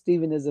 So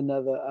Stephen is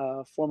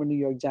another former New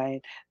York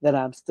Giant that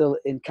I'm still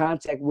in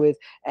contact with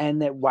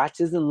and that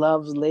watches and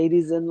loves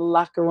ladies in the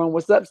locker room.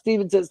 What's up,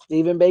 Stephen? To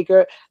Stephen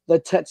Baker, the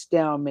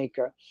touchdown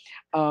maker.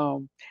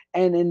 And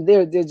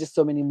there's just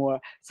so many more.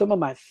 Some of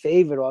my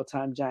favorite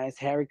all-time Giants,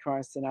 Harry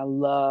Carson. I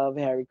love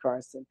Harry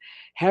Carson.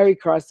 Harry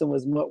Carson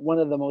was one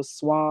of the most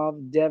suave,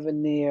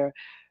 debonair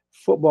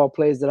football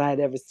players that I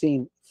had ever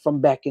seen from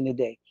back in the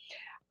day.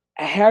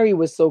 Harry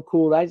was so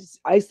cool. I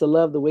used to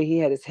love the way he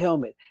had his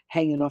helmet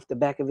hanging off the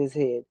back of his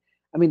head.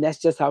 I mean, that's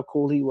just how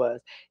cool he was.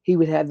 He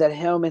would have that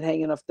helmet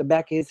hanging off the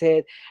back of his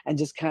head and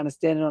just kind of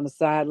standing on the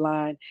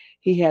sideline.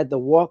 He had the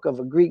walk of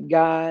a Greek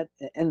god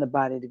and the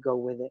body to go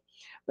with it.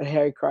 But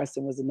Harry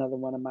Carson was another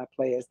one of my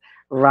players.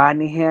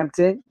 Rodney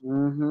Hampton.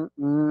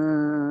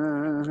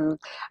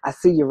 I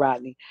see you,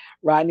 Rodney.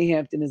 Rodney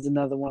Hampton is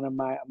another one of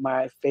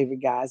my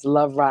favorite guys.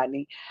 Love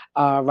Rodney.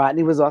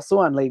 Rodney was also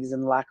on Ladies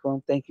in the Locker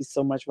Room. Thank you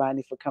so much,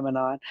 Rodney, for coming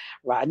on.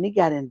 Rodney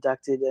got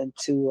inducted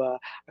into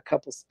a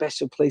couple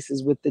special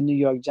places with the New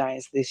York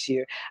Giants this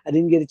year. I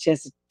didn't get a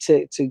chance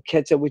to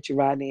catch up with you,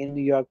 Rodney, in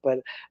New York,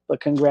 but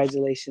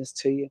congratulations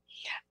to you.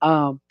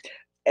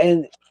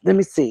 And let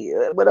me see,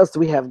 what else do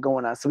we have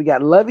going on? So we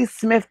got Lovie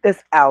Smith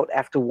that's out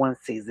after one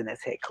season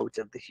as head coach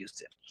of the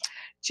Houston.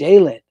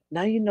 Jalen.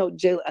 Now you know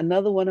Jalen,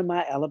 another one of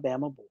my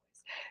Alabama boys.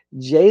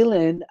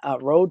 Jalen,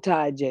 Roll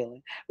Tide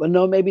Jalen. Well,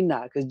 no, maybe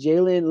not, because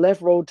Jalen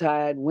left Roll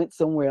Tide, went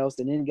somewhere else,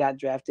 and then got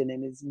drafted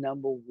and is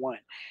number one.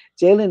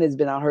 Jalen has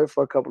been out hurt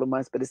for a couple of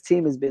months, but his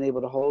team has been able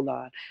to hold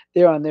on.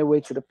 They're on their way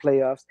to the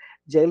playoffs.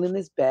 Jalen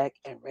is back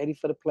and ready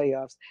for the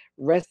playoffs,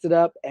 rested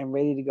up and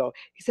ready to go.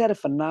 He's had a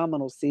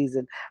phenomenal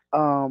season.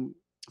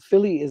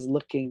 Philly is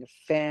looking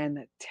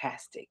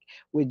fantastic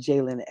with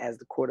Jalen as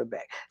the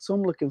quarterback. So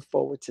I'm looking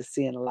forward to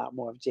seeing a lot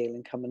more of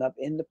Jalen coming up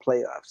in the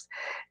playoffs.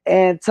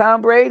 And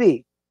Tom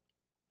Brady.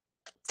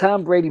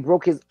 Tom Brady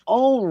broke his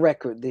own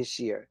record this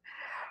year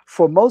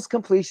for most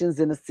completions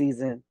in a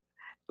season.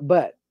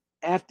 But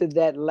after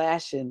that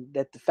lashing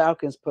that the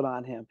Falcons put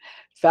on him,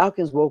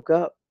 Falcons woke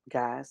up,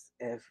 guys.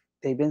 If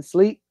they've been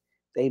asleep,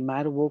 They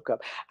might have woke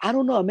up. I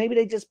don't know. Maybe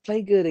they just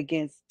play good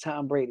against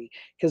Tom Brady.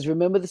 Because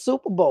remember the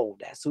Super Bowl?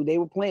 That's who they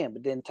were playing.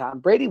 But then Tom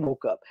Brady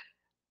woke up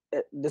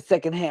the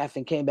second half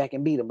and came back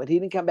and beat him. But he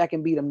didn't come back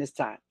and beat him this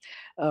time.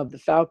 The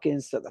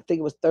Falcons, I think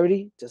it was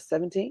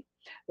 30-17.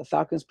 The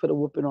Falcons put a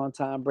whooping on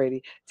Tom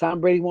Brady. Tom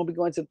Brady won't be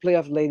going to the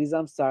playoffs, ladies.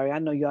 I'm sorry. I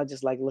know y'all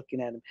just like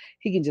looking at him.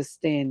 He can just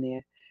stand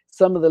there.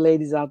 Some of the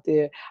ladies out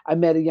there, I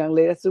met a young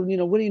lady. I said,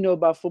 what do you know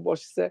about football?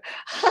 She said,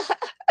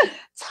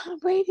 Tom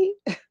Brady.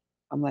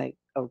 I'm like,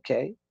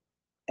 okay.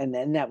 And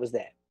then that was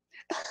that.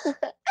 Tom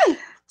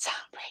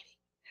Brady.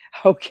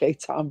 Okay,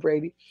 Tom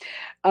Brady.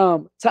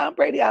 Tom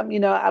Brady, I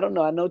don't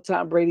know. I know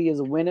Tom Brady is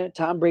a winner.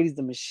 Tom Brady's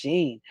the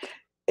machine.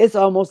 It's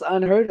almost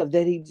unheard of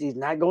that he's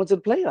not going to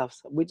the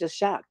playoffs. We're just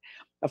shocked.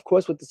 Of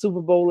course, with the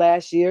Super Bowl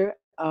last year,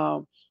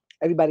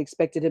 everybody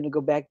expected him to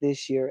go back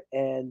this year.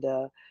 And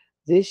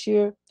this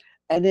year,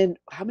 and then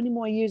how many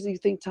more years do you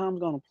think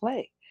Tom's going to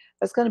play?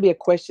 That's going to be a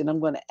question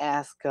I'm going to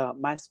ask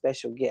my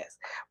special guest.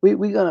 We're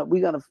gonna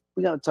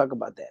talk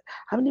about that.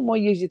 How many more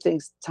years do you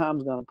think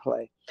Tom's going to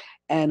play?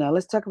 And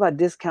let's talk about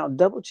Discount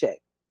Double Check.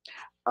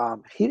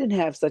 He didn't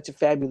have such a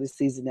fabulous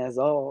season as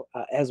well.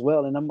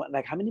 And I'm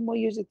like, how many more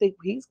years do you think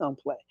he's going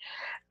to play?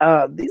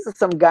 These are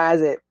some guys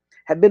that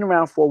have been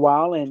around for a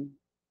while, and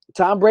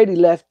Tom Brady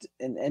left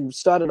and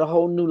started a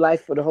whole new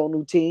life with a whole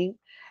new team.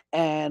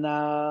 And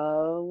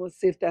let's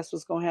see if that's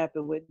what's going to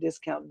happen with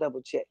Discount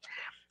Double Check.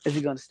 Is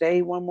he going to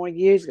stay one more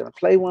year? Is he going to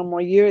play one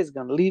more year? Is he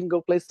going to leave and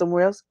go play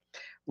somewhere else?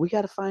 We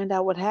got to find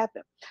out what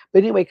happened.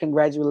 But anyway,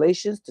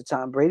 congratulations to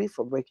Tom Brady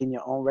for breaking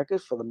your own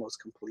record for the most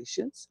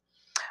completions.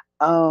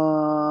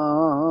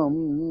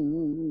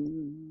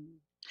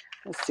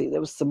 Let's see, there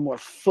was some more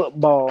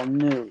football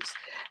news.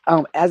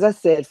 As I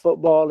said,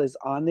 football is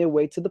on their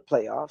way to the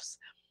playoffs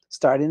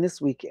starting this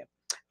weekend.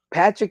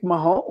 Patrick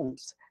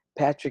Mahomes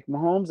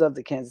of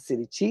the Kansas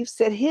City Chiefs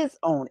set his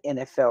own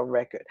NFL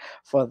record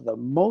for the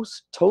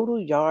most total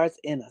yards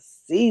in a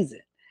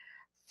season.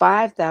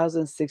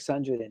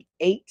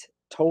 5,608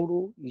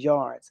 total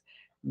yards.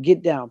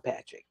 Get down,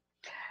 Patrick.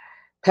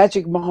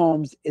 Patrick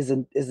Mahomes is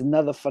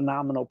another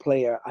phenomenal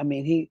player. I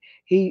mean,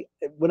 he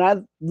when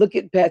I look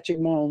at Patrick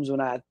Mahomes,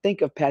 when I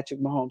think of Patrick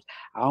Mahomes,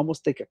 I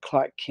almost think of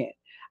Clark Kent.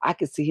 I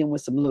could see him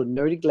with some little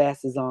nerdy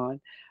glasses on,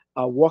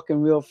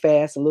 walking real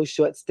fast, a little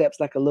short steps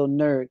like a little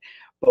nerd.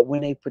 But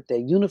when they put their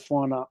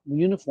uniform on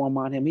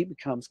him, he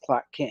becomes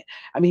Clark Kent.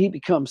 I mean, he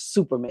becomes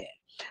Superman.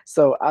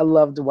 So I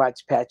love to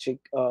watch Patrick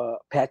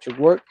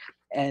work.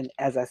 And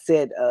as I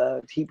said,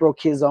 he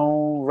broke his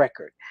own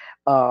record.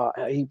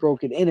 He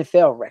broke an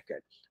NFL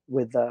record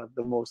with the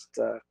most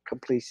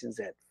completions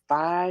at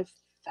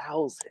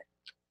 5,000.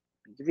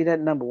 I'll give you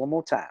that number one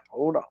more time.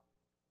 Hold on.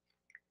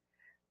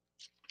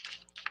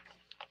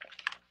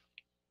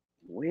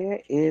 Where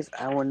is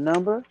our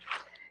number?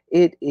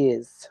 It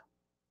is.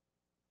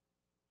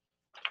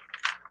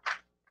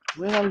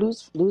 Where did I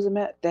lose him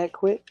at that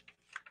quick?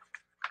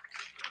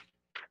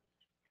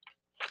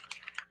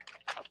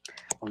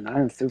 Oh,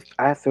 no,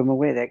 I threw him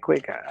away that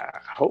quick. I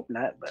hope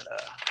not, but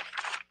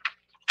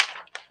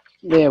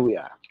there we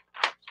are.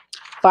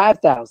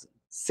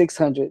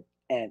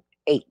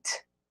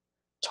 5,608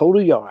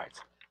 total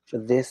yards for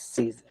this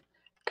season.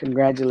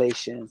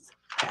 Congratulations,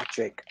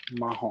 Patrick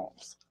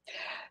Mahomes.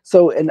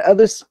 So in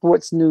other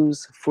sports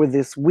news for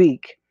this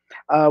week,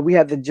 we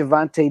have the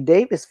Gervonta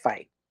Davis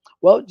fight.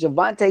 Well,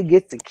 Gervonta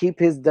gets to keep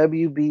his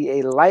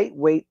WBA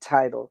lightweight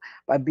title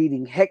by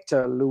beating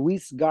Hector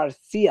Luis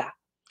Garcia.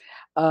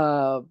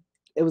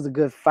 It was a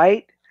good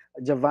fight.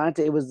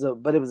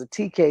 Gervonta, but it was a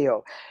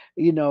TKO.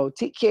 You know,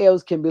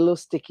 TKOs can be a little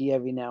sticky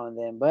every now and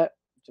then, but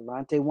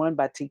Gervonta won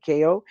by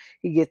TKO.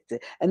 He gets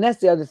it. And that's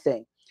the other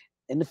thing.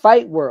 In the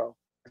fight world,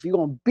 if you're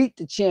going to beat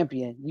the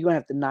champion, you're going to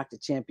have to knock the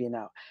champion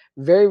out.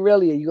 Very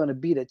rarely are you going to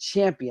beat a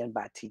champion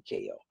by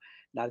TKO.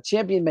 Now, the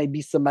champion may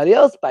beat somebody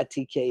else by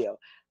TKO,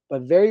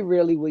 but very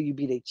rarely will you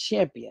beat a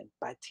champion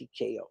by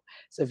TKO.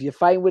 So if you're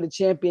fighting with a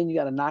champion, you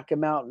got to knock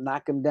him out,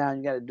 knock him down.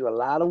 You got to do a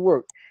lot of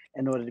work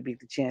in order to beat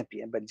the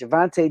champion. But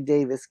Gervonta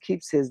Davis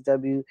keeps his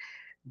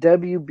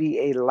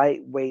WBA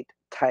lightweight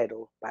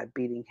title by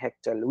beating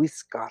Hector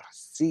Luis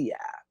Garcia.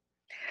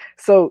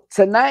 So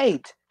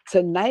tonight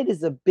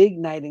is a big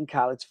night in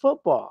college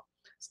football.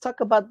 Let's talk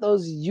about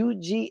those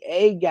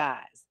UGA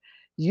guys.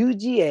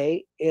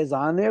 UGA is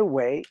on their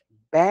way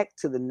back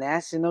to the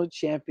national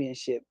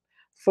championship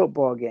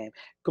football game,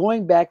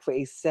 going back for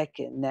a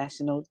second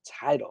national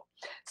title.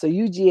 So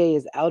UGA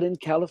is out in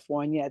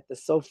California at the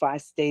SoFi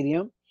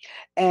Stadium.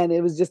 And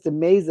it was just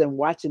amazing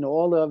watching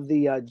all of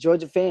the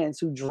Georgia fans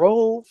who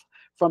drove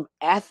from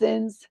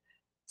Athens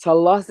to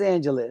Los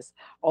Angeles.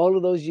 All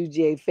of those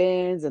UGA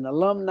fans and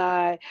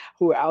alumni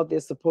who are out there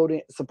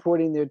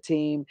supporting their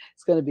team.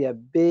 It's going to be a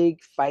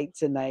big fight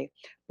tonight.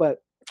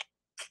 But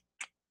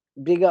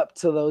big up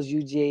to those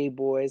UGA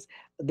boys.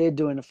 They're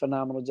doing a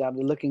phenomenal job.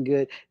 They're looking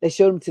good. They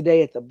showed them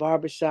today at the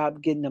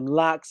barbershop, getting them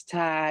locks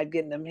tied,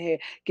 getting them hair,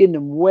 getting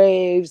them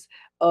waves.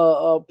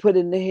 put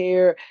in the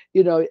hair.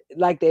 You know,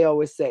 like they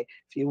always say,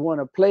 if you want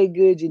to play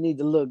good, you need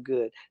to look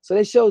good. So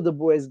they showed the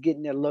boys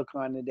getting their look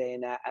on today,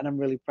 and I'm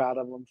really proud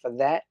of them for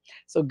that.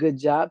 So good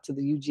job to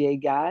the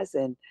UGA guys,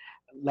 and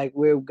like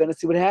we're gonna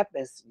see what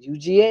happens.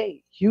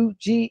 UGA,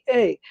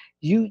 UGA,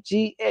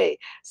 UGA.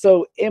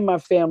 So in my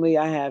family,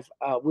 I have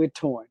we're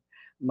torn.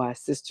 My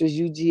sister's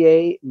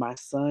UGA, my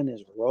son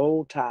is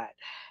Roll Tide.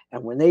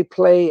 And when they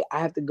play, I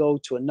have to go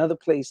to another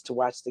place to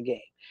watch the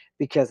game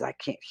because I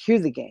can't hear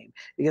the game.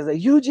 Because like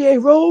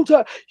UGA Roll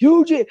Tide,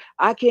 UGA,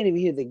 I can't even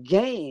hear the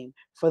game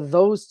for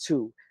those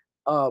two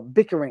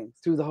bickering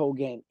through the whole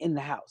game in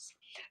the house.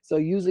 So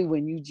usually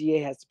when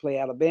UGA has to play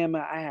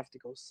Alabama, I have to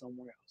go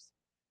somewhere else.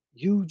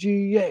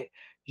 UGA,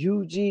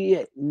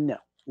 UGA. No,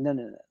 no,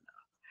 no, no.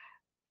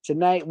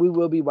 Tonight we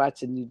will be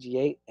watching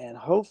UGA, and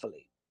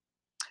hopefully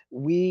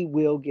we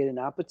will get an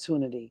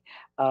opportunity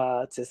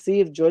to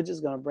see if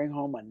Georgia's going to bring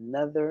home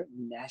another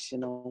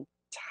national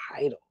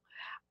title.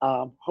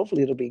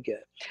 Hopefully, it'll be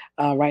good.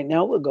 Right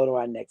now, we'll go to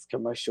our next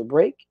commercial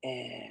break,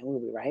 and we'll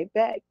be right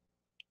back.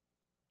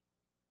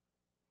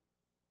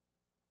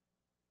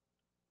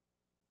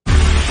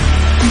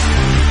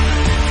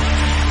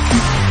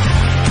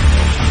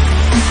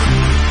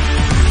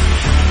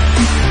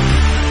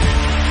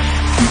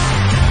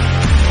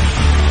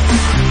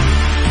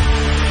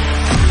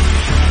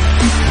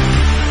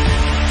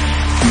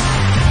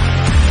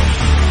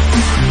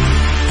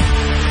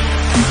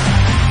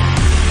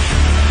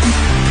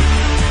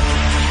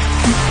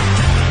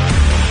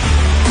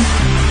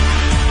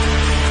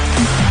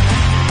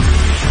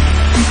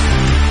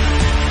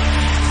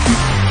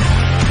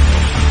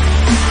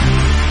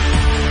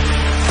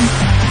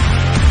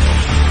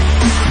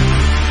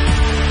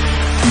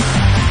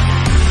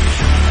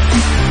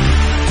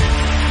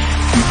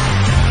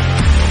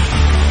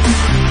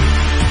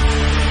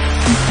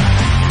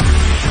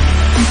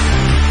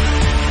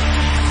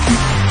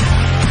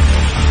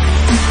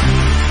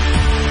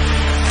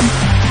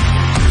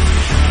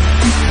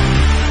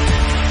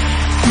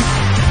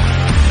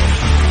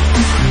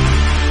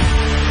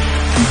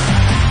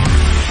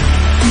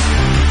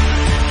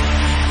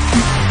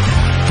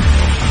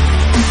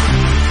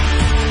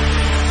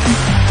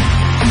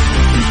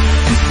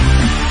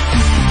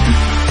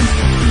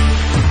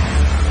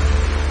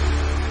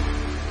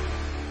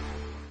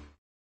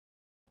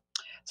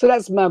 So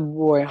that's my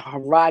boy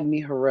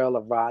Rodney Harrell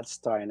of Rod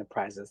Star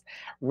Enterprises.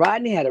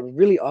 Rodney had a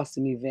really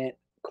awesome event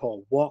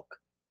called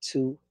Walk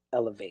to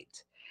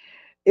Elevate.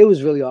 It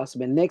was really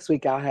awesome. And next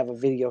week, I'll have a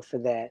video for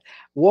that.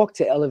 Walk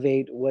to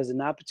Elevate was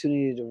an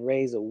opportunity to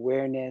raise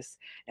awareness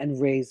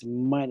and raise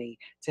money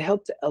to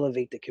help to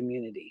elevate the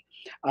community.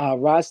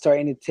 Rodstar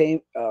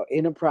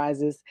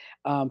Enterprises,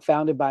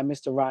 founded by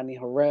Mr. Rodney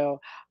Harrell.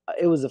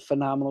 It was a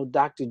phenomenal.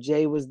 Dr.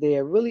 J was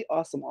there. Really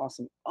awesome,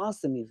 awesome,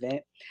 awesome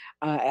event.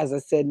 As I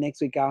said,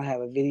 next week I'll have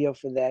a video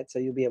for that, so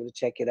you'll be able to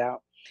check it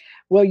out.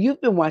 Well,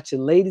 you've been watching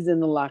Ladies in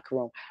the Locker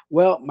Room.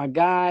 Well, my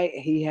guy,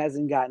 he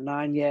hasn't gotten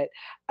on yet,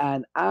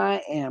 and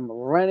I am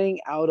running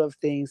out of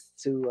things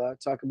to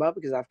talk about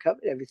because I've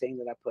covered everything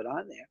that I put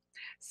on there.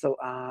 So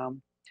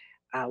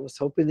I was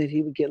hoping that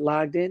he would get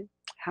logged in.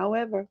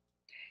 However,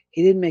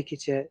 he didn't make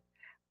it yet.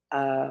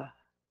 Uh,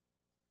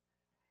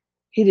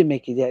 he didn't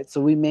make it yet, so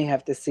we may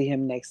have to see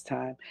him next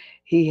time.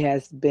 He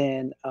has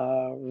been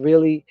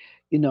really,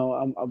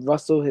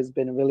 Russell has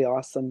been a really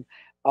awesome,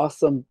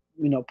 awesome,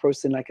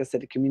 person, like I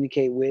said, to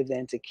communicate with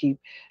and to keep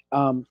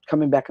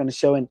coming back on the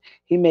show. And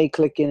he may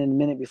click in a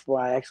minute before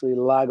I actually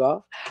log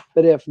off,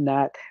 but if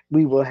not,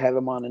 we will have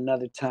him on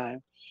another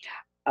time.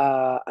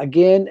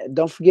 Again,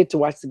 don't forget to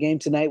watch the game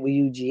tonight with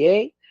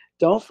UGA.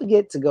 Don't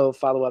forget to go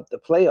follow up the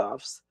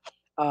playoffs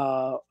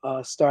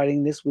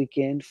starting this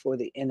weekend for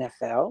the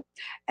NFL.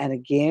 And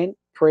again,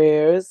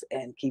 prayers,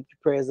 and keep your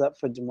prayers up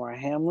for Damar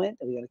Hamlin.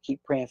 We're going to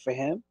keep praying for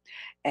him.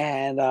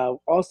 And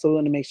also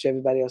want to make sure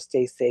everybody else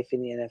stays safe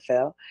in the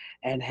NFL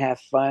and have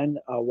fun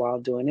while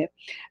doing it.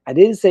 I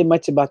didn't say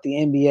much about the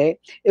NBA.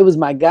 It was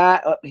my guy.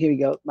 Oh, here we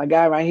go. My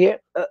guy right here.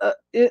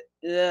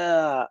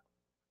 Yep,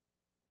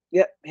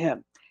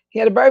 him. He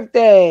had a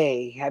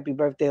birthday. Happy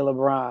birthday,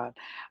 LeBron.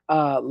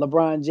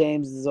 LeBron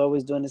James is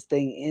always doing this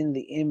thing in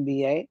the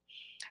NBA.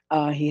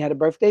 He had a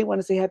birthday. Want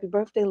to say happy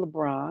birthday,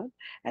 LeBron.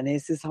 And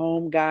it's his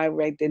home guy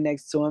right there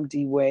next to him,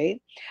 D Wade.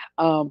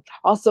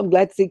 Also, I'm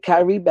glad to see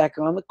Kyrie back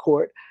on the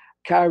court.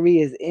 Kyrie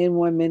is in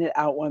 1 minute,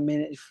 out 1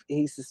 minute.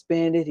 He's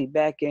suspended. He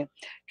back in.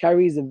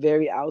 Kyrie is a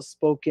very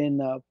outspoken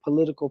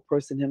political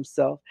person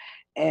himself.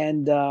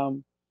 And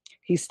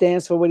he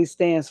stands for what he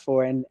stands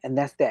for. And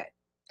that's that.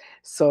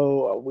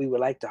 So we would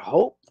like to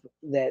hope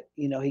that,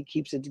 he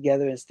keeps it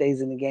together and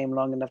stays in the game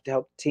long enough to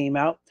help the team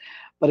out.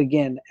 But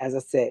again, as I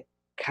said,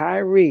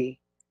 Kyrie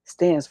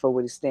stands for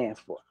what he stands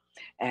for,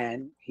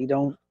 and he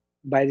don't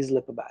bite his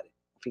lip about it.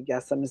 If he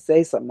got something to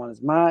say, something on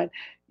his mind,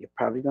 you're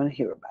probably going to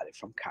hear about it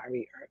from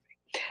Kyrie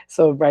Irving.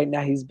 So right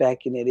now he's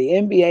back in it. The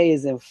NBA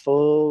is in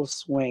full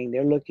swing.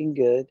 They're looking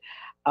good.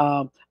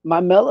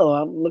 My Mello,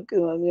 I'm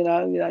looking,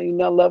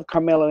 I love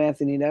Carmelo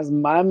Anthony. That's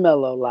my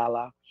Mello,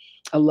 Lala.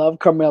 I love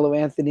Carmelo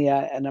Anthony,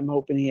 and I'm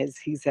hoping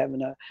he's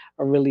having a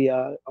really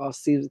off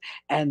season.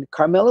 And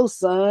Carmelo's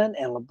son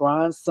and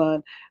LeBron's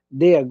son,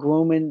 they're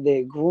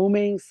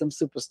grooming some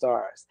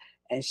superstars.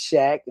 And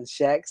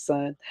Shaq's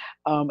son,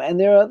 and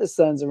there are other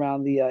sons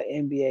around the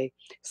NBA,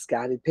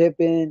 Scottie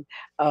Pippen,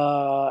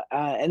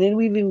 and then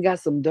we've even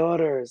got some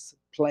daughters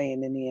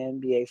playing in the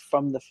NBA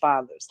from the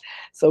fathers.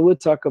 So we'll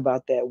talk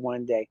about that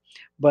one day.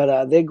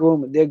 But they're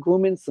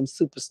grooming some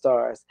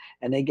superstars,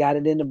 and they got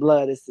it in the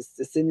blood.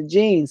 It's in the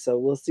genes. So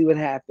we'll see what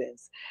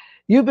happens.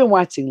 You've been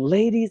watching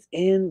Ladies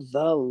in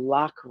the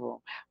Locker Room.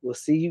 We'll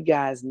see you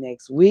guys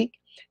next week.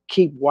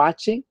 Keep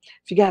watching.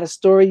 If you got a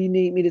story you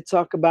need me to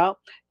talk about,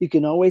 you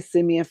can always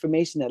send me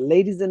information at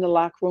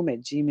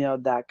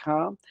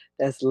ladiesintheLockerRoom@gmail.com.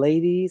 That's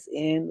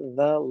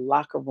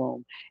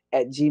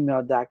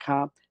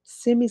ladiesintheLockerRoom@gmail.com.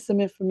 Send me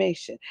some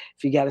information.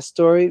 If you got a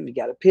story, if you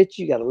got a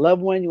picture, you got a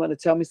loved one you want to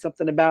tell me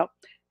something about,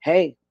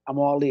 hey, I'm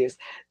all ears.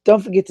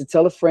 Don't forget to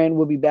tell a friend.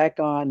 We'll be back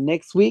on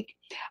next week,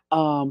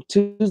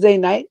 Tuesday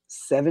night,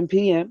 7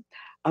 p.m.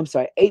 I'm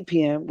sorry, 8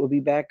 p.m. We'll be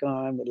back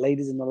on with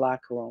Ladies in the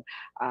Locker Room.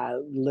 I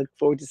look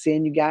forward to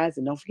seeing you guys.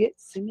 And don't forget,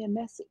 send me a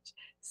message.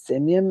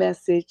 Send me a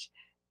message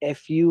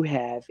if you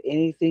have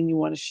anything you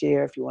want to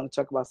share, if you want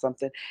to talk about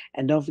something.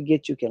 And don't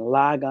forget, you can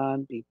log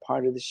on, be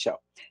part of the show.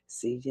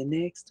 See you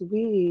next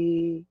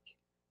week.